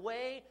am the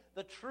way,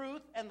 the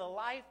truth, and the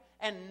life,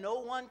 and no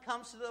one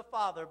comes to the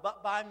Father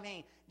but by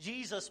me.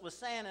 Jesus was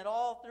saying it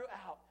all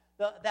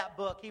throughout that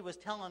book. He was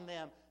telling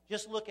them,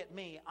 just look at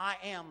me. I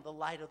am the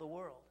light of the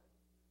world.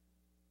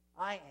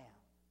 I am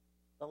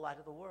the light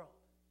of the world.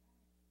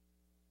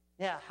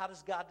 Yeah, how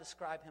does God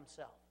describe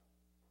himself?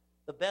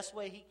 The best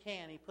way he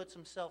can. He puts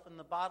himself in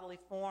the bodily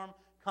form,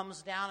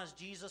 comes down as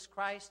Jesus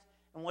Christ,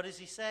 and what does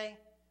he say?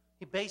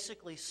 He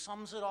basically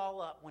sums it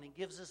all up when he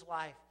gives his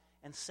life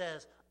and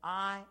says,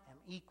 I am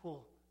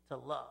equal to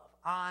love.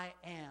 I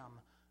am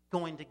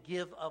going to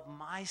give of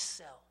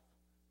myself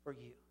for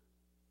you.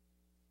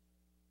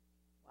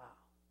 Wow.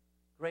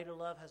 Greater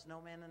love has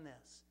no man than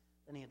this,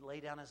 than he'd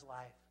lay down his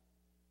life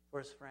for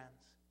his friends.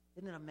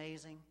 Isn't it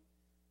amazing?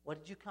 What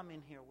did you come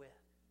in here with?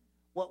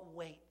 What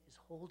weight is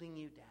holding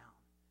you down?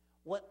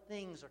 What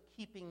things are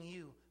keeping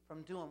you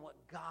from doing what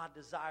God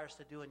desires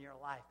to do in your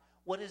life?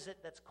 What is it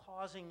that's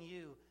causing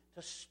you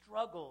to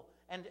struggle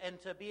and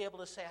to be able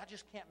to say, I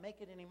just can't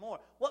make it anymore?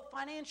 What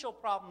financial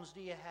problems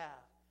do you have?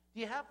 Do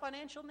you have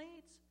financial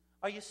needs?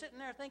 Are you sitting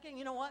there thinking,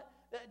 you know what?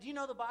 Do you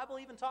know the Bible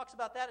even talks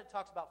about that? It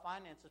talks about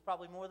finances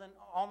probably more than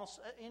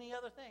almost any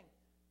other thing.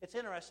 It's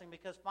interesting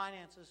because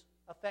finances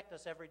affect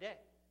us every day.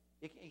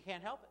 You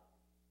can't help it.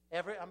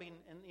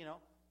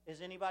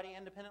 Is anybody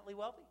independently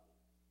wealthy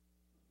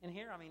in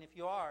here? I mean, if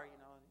you are,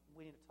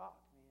 we need to talk.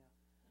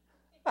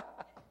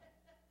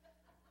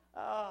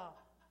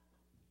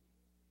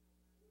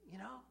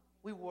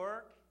 We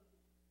work,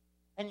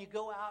 and you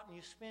go out and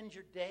you spend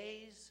your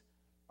days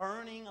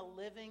earning a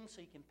living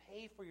so you can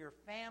pay for your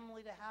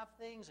family to have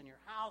things, and your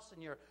house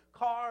and your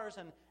cars,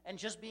 and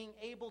just being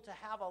able to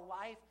have a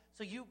life.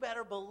 So you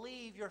better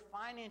believe your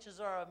finances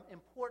are an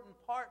important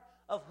part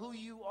of who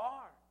you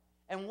are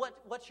and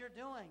what you're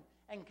doing.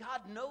 And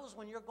God knows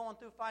when you're going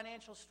through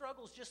financial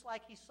struggles, just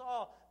like he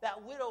saw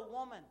that widow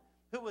woman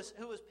who was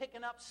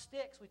picking up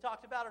sticks. We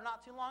talked about her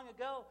not too long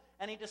ago,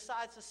 and he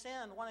decides to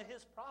send one of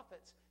his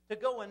prophets to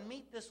go and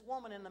meet this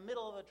woman in the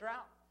middle of a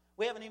drought.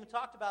 We haven't even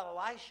talked about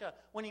Elisha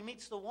when he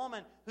meets the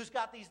woman who's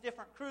got these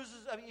different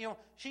cruises.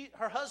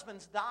 Her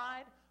husband's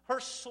died, her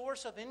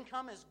source of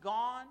income is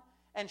gone,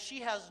 and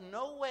she has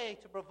no way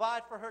to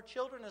provide for her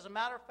children. As a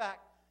matter of fact,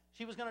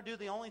 she was going to do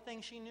the only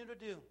thing she knew to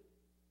do.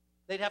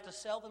 They'd have to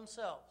sell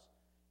themselves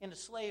into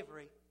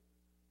slavery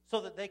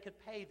so that they could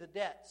pay the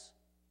debts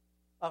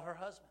of her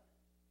husband.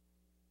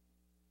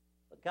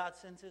 But God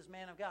sends his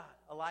man of God,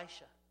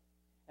 Elisha,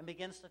 and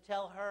begins to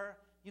tell her,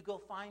 you go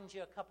find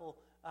you a couple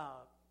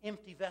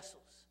empty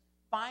vessels.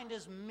 Find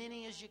as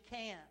many as you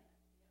can.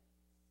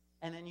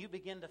 And then you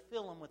begin to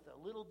fill them with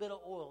a little bit of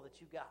oil that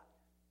you got.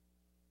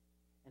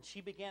 And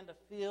she began to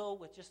fill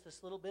with just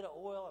this little bit of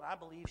oil, and I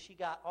believe she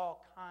got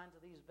all kinds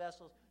of these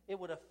vessels. It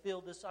would have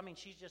filled this. I mean,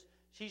 she's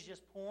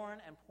just pouring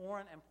and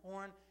pouring and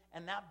pouring,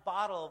 and that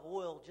bottle of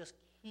oil just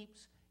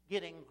keeps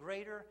getting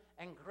greater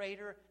and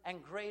greater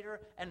and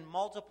greater and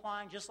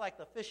multiplying, just like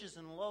the fishes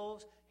and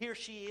loaves. Here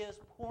she is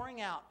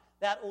pouring out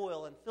that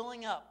oil and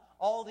filling up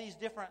all these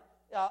different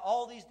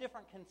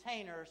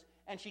containers,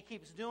 and she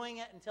keeps doing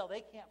it until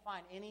they can't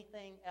find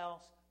anything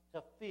else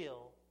to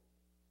fill,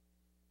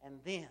 and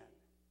then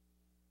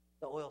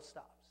the oil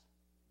stops.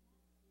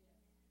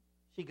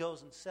 She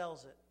goes and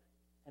sells it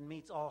and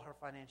meets all her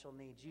financial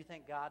needs. You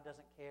think God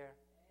doesn't care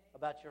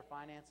about your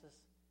finances?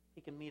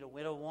 He can meet a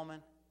widow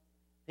woman.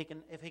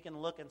 If he can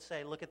look and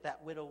say, look at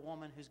that widow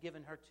woman who's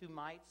given her 2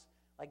 mites,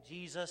 like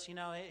Jesus,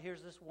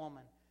 here's this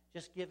woman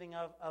just giving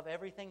of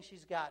everything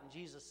she's got. And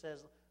Jesus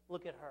says,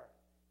 look at her.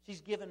 She's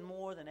given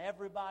more than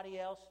everybody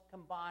else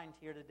combined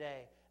here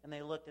today. And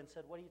they looked and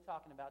said, what are you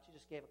talking about? She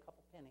just gave a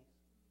couple pennies.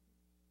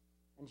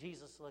 And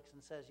Jesus looks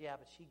and says, yeah,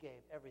 but she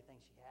gave everything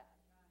she had.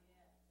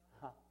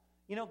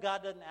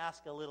 God doesn't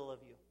ask a little of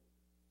you.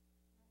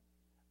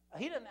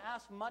 He doesn't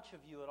ask much of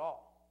you at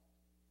all,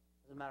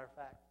 as a matter of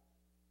fact.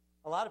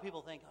 A lot of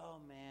people think, oh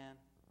man,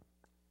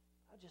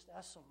 I just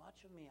ask so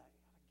much of me. I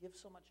give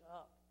so much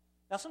up.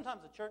 Now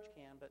sometimes the church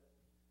can,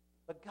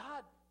 but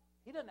God,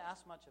 he doesn't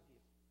ask much of you.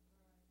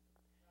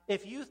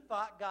 If you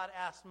thought God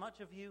asked much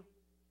of you,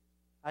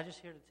 I'm just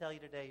here to tell you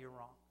today you're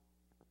wrong.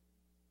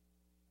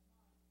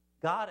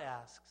 God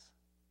asks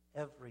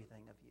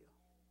everything of you.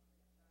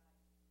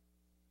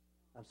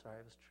 I'm sorry,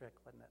 it was a trick,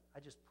 wasn't it? I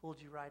just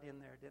pulled you right in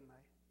there, didn't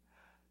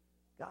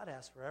I? God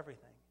asks for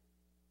everything.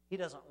 He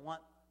doesn't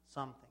want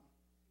something.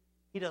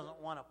 He doesn't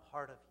want a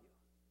part of you.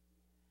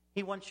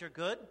 He wants your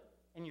good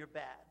and your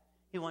bad.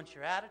 He wants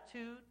your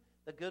attitude,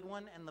 the good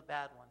one and the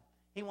bad one.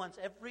 He wants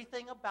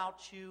everything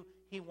about you.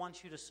 He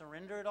wants you to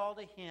surrender it all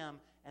to him,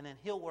 and then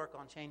he'll work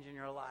on changing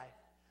your life.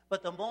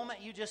 But the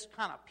moment you just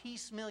kind of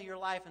piecemeal your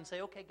life and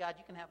say, okay, God,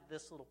 you can have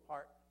this little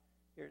part.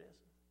 Here it is.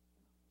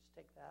 Just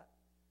take that.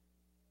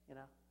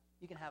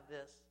 You can have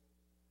this.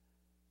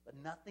 But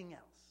nothing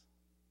else.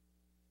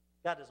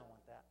 God doesn't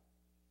want that.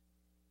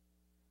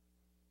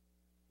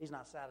 He's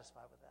not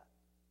satisfied with that.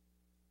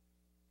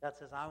 God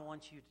says, I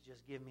want you to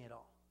just give me it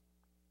all.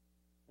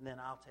 And then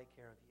I'll take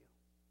care of you.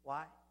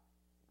 Why?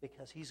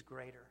 Because he's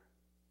greater.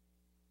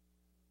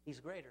 He's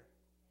greater.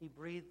 He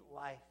breathed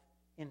life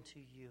into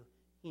you.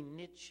 He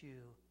knit you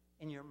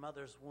in your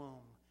mother's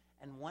womb.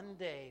 And one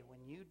day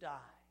when you die,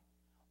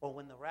 or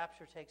when the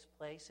rapture takes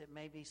place, it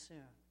may be soon,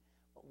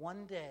 but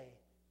one day,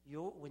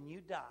 when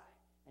you die,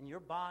 and your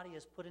body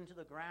is put into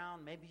the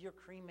ground, maybe you're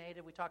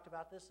cremated. We talked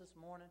about this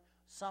morning.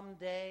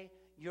 Someday,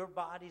 your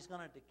body's going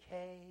to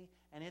decay,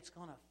 and it's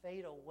going to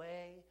fade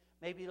away.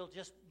 Maybe it'll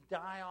just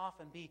die off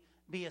and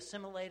be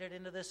assimilated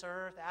into this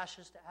earth,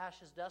 ashes to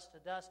ashes, dust to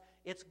dust.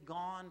 It's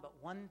gone, but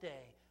one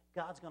day,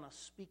 God's going to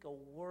speak a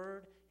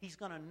word. He's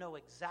going to know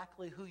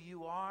exactly who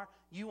you are.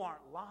 You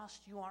aren't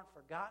lost. You aren't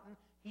forgotten.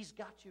 He's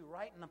got you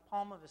right in the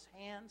palm of his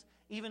hands.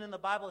 Even in the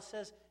Bible, it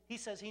says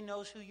he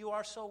knows who you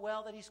are so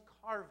well that he's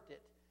carved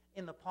it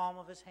in the palm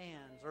of his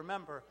hands.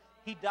 Remember,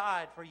 he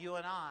died for you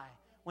and I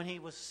when he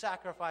was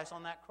sacrificed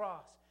on that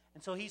cross.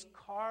 And so he's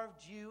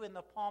carved you in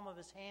the palm of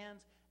his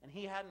hands, and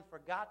he hadn't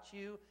forgot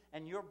you,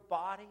 and your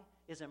body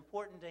is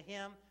important to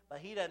him, but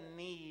he doesn't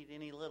need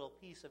any little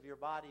piece of your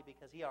body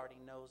because he already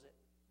knows it.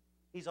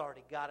 He's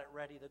already got it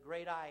ready. The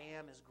great I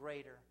am is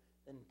greater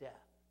than death.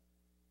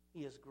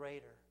 He is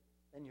greater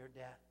than your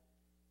death.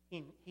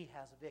 He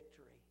has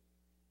victory.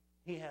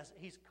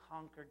 He's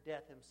conquered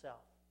death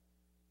himself.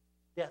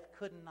 Death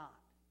could not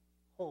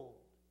hold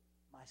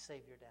my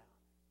Savior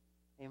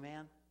down.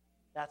 Amen?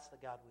 That's the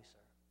God we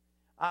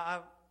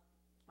serve.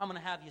 I'm going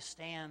to have you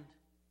stand,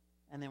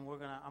 and then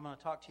I'm going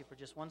to talk to you for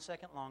just 1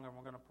 second longer, and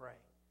we're going to pray.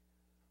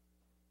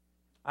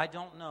 I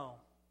don't know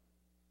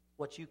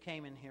what you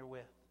came in here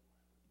with.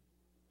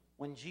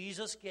 When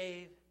Jesus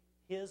gave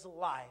his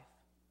life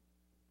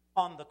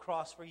on the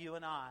cross for you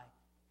and I,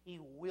 he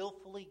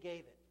willfully gave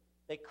it.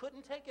 They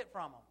couldn't take it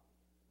from him.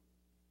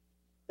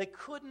 They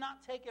could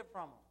not take it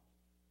from him.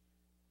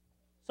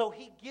 So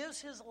he gives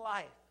his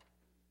life,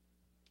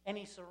 and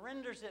he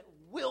surrenders it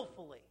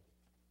willfully.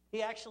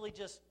 He actually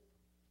just,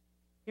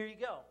 here you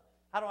go.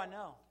 How do I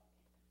know?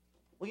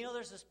 Well,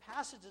 there's this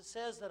passage that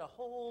says that a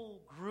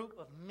whole group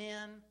of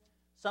men,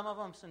 some of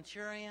them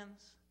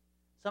centurions,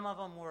 some of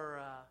them were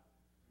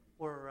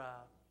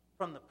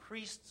from the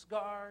priest's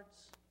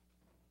guards.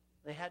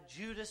 They had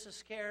Judas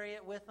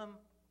Iscariot with them,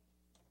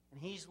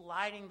 and he's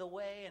lighting the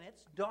way, and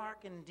it's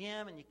dark and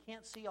dim, and you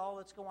can't see all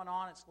that's going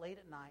on. It's late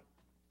at night.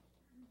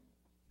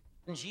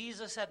 And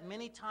Jesus had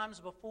many times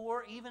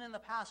before, even in the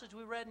passage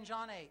we read in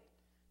John 8,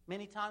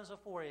 many times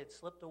before he had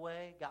slipped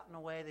away, gotten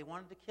away. They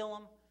wanted to kill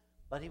him,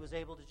 but he was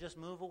able to just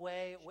move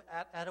away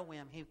at a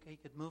whim. He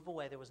could move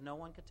away. There was no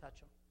one could touch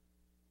him.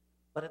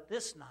 But at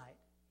this night,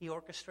 he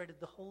orchestrated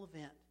the whole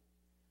event.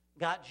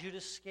 Got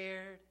Judas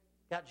scared,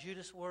 got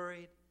Judas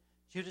worried.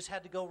 Judas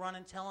had to go run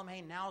and tell him,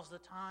 hey, now's the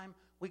time.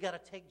 We got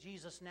to take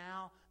Jesus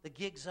now. The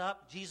gig's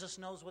up. Jesus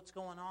knows what's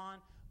going on.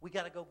 We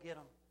got to go get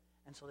him.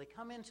 And so they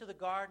come into the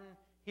garden.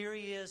 Here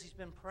he is. He's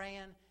been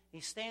praying. He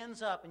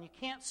stands up, and you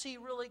can't see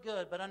really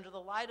good, but under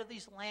the light of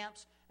these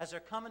lamps, as they're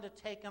coming to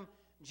take him,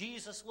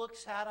 Jesus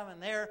looks at them,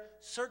 and they're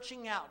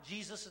searching out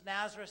Jesus of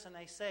Nazareth, and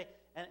they say,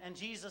 and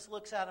Jesus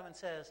looks at them and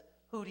says,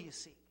 who do you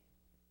seek?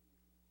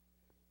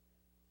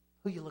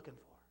 Who are you looking for?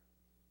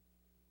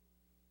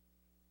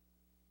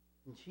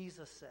 And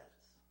Jesus says,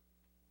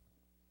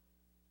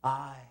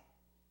 I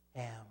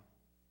am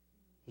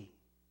he.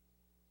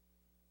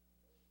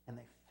 And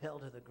they fell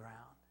to the ground.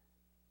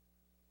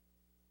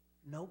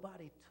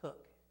 Nobody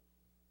took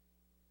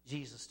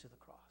Jesus to the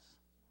cross.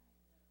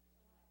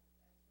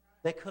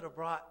 They could have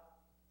brought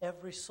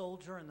every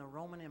soldier in the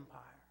Roman Empire,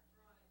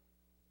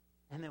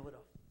 and they would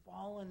have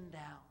fallen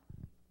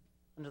down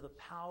under the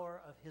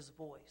power of his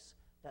voice,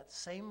 that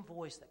same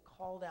voice that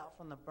called out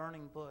from the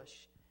burning bush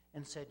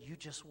and said, you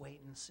just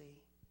wait and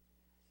see.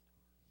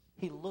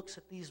 He looks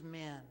at these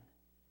men.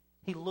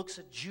 He looks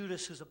at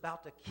Judas, who's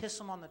about to kiss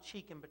him on the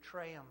cheek and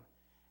betray him,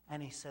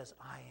 and he says,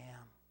 I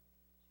am.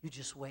 You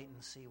just wait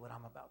and see what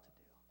I'm about to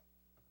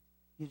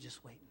do. You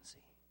just wait and see.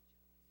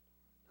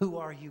 Who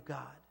are you,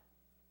 God?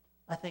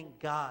 I think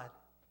God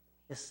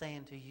is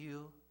saying to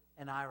you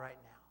and I right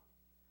now,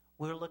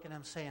 we're looking at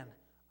him saying,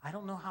 I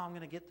don't know how I'm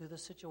going to get through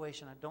this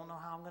situation. I don't know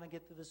how I'm going to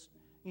get through this,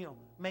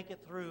 make it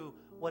through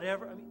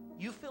whatever. I mean,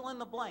 you fill in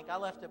the blank. I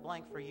left it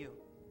blank for you.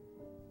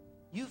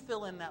 You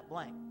fill in that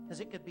blank,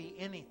 because it could be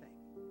anything.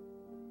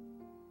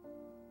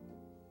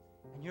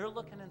 And you're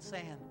looking and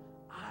saying,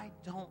 I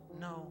don't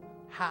know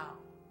how.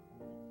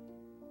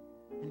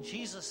 And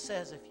Jesus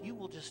says, if you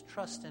will just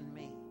trust in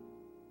me,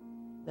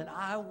 then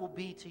I will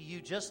be to you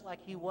just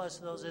like he was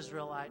to those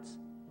Israelites.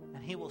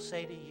 And he will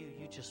say to you,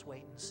 you just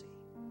wait and see.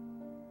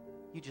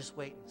 You just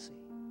wait and see.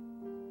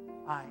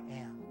 I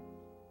am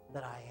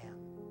that I am.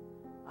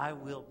 I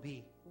will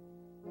be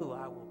who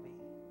I will be.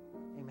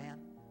 Amen.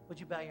 Would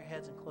you bow your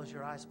heads and close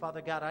your eyes?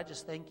 Father God, I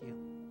just thank you.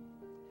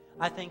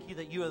 I thank you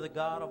that you are the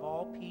God of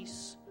all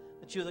peace,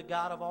 that you are the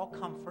God of all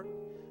comfort,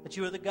 that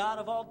you are the God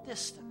of all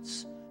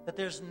distance, that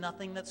there's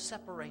nothing that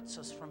separates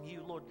us from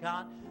you, Lord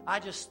God. I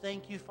just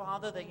thank you,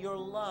 Father, that your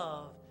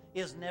love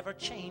is never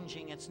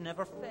changing. It's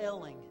never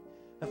failing.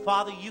 And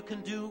Father, you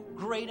can do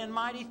great and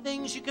mighty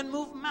things. You can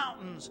move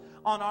mountains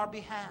on our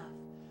behalf.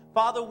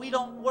 Father, we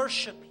don't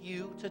worship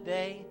you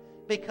today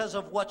because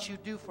of what you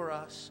do for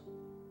us.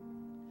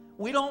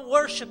 We don't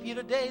worship you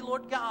today,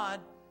 Lord God,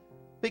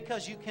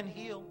 because you can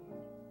heal.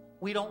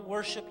 We don't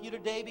worship you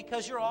today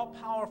because you're all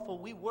powerful.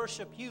 We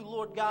worship you,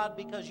 Lord God,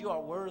 because you are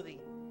worthy.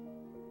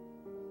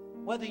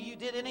 Whether you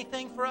did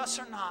anything for us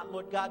or not,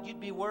 Lord God, you'd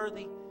be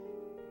worthy.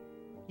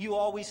 You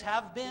always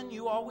have been,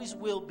 you always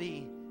will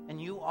be,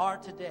 and you are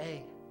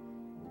today.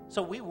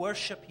 So we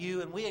worship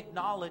you and we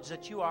acknowledge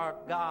that you are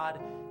God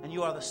and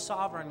you are the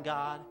sovereign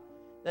God,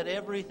 that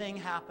everything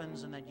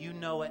happens and that you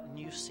know it and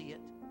you see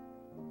it.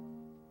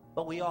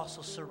 But we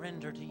also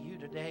surrender to you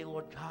today,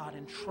 Lord God,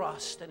 in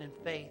trust and in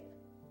faith.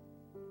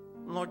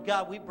 And Lord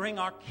God, we bring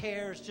our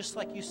cares, just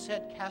like you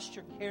said, cast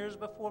your cares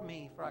before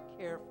me, for I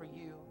care for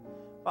you.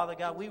 Father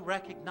God, we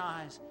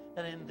recognize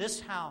that in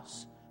this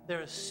house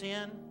there is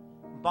sin,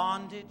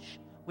 bondage.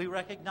 We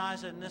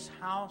recognize that in this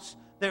house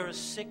there is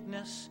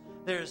sickness,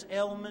 there's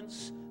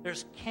ailments,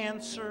 there's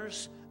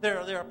cancers.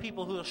 There are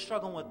people who are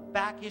struggling with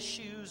back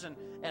issues and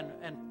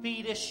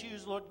feet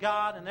issues, Lord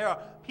God. And there are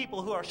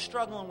people who are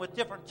struggling with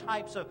different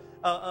types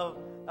of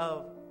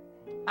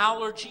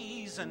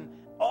allergies and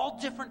all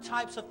different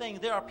types of things.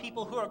 There are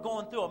people who are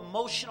going through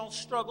emotional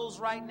struggles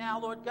right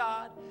now, Lord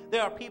God.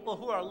 There are people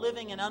who are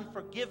living in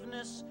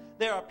unforgiveness.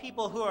 There are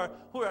people who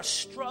are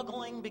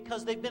struggling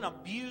because they've been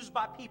abused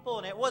by people,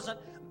 and it wasn't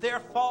their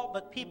fault,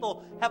 but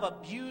people have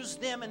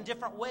abused them in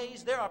different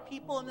ways. There are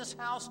people in this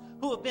house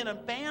who have been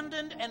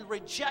abandoned and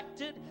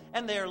rejected,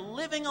 and they're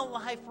living a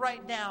life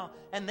right now,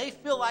 and they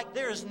feel like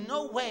there is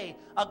no way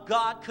a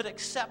God could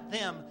accept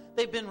them.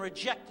 They've been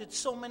rejected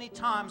so many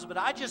times, but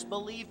I just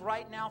believe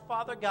right now,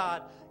 Father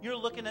God, you're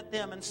looking at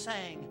them and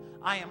saying,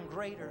 I am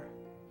greater.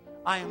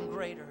 I am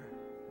greater.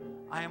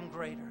 I am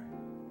greater.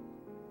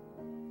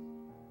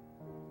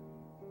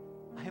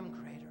 I am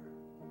greater.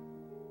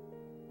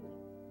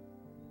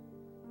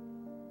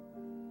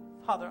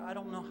 Father, I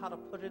don't know how to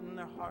put it in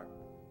their heart.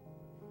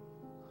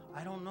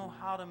 I don't know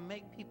how to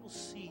make people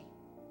see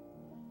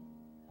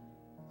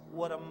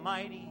what a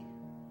mighty,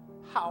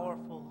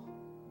 powerful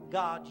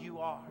God you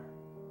are.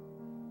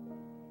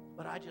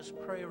 But I just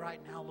pray right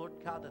now, Lord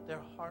God, that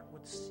their heart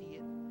would see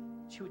it.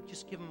 That you would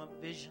just give them a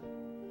vision.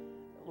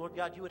 Lord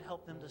God, you would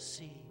help them to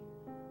see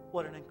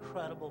what an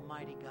incredible,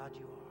 mighty God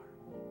you are.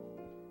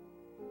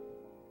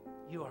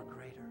 You are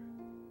greater.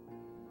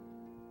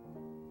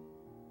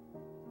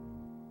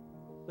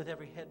 With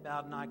every head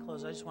bowed and eye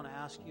closed, I just want to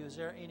ask you, is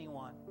there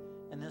anyone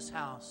in this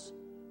house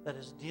that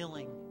is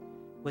dealing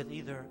with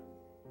either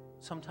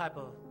some type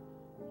of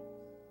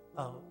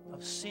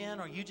sin,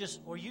 or you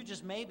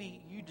just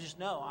maybe you just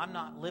know, I'm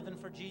not living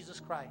for Jesus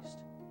Christ,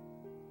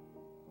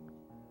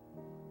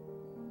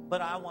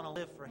 but I want to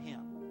live for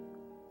Him.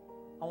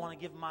 I want to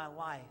give my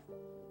life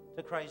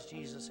to Christ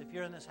Jesus. If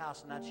you're in this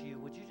house and that's you,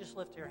 would you just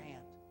lift your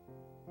hand?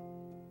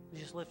 Would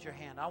you just lift your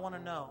hand? I want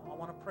to know. I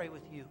want to pray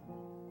with you.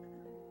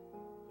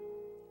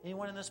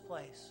 Anyone in this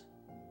place?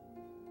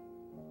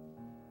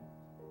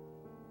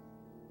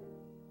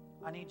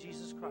 I need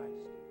Jesus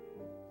Christ.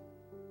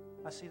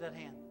 I see that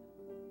hand.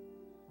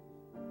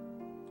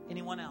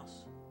 Anyone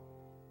else?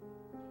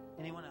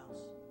 Anyone else?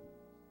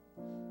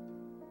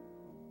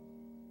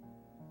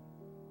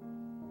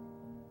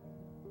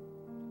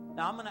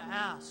 Now I'm going to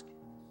ask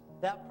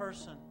that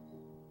person,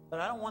 but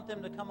I don't want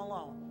them to come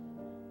alone.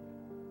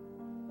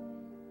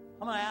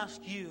 I'm going to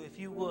ask you, if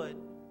you would,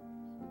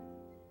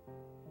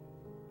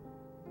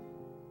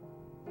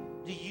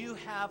 do you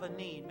have a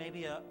need?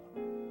 Maybe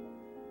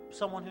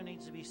someone who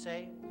needs to be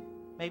saved?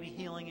 Maybe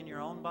healing in your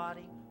own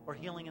body or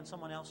healing in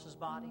someone else's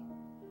body?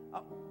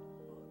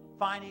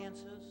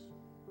 Finances?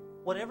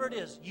 Whatever it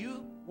is,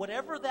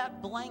 whatever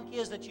that blank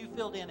is that you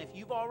filled in, if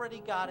you've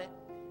already got it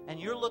and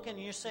you're looking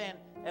and you're saying,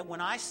 and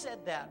when I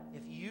said that,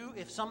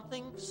 if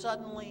something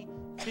suddenly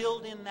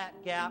filled in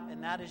that gap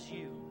and that is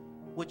you,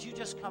 would you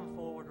just come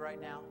forward right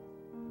now?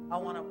 I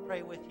want to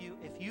pray with you.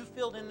 If you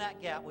filled in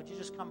that gap, would you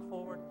just come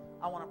forward?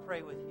 I want to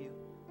pray with you.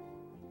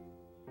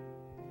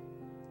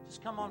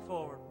 Just come on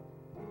forward.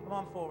 Come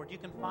on forward. You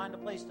can find a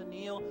place to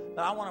kneel,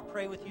 but I want to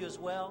pray with you as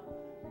well.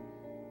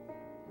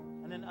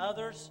 And then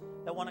others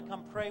that want to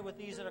come pray with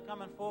these that are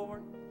coming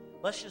forward,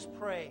 let's just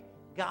pray.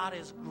 God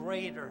is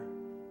greater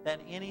than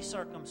any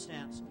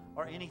circumstance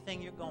or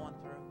anything you're going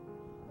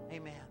through.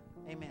 Amen.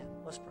 Amen.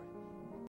 Let's pray.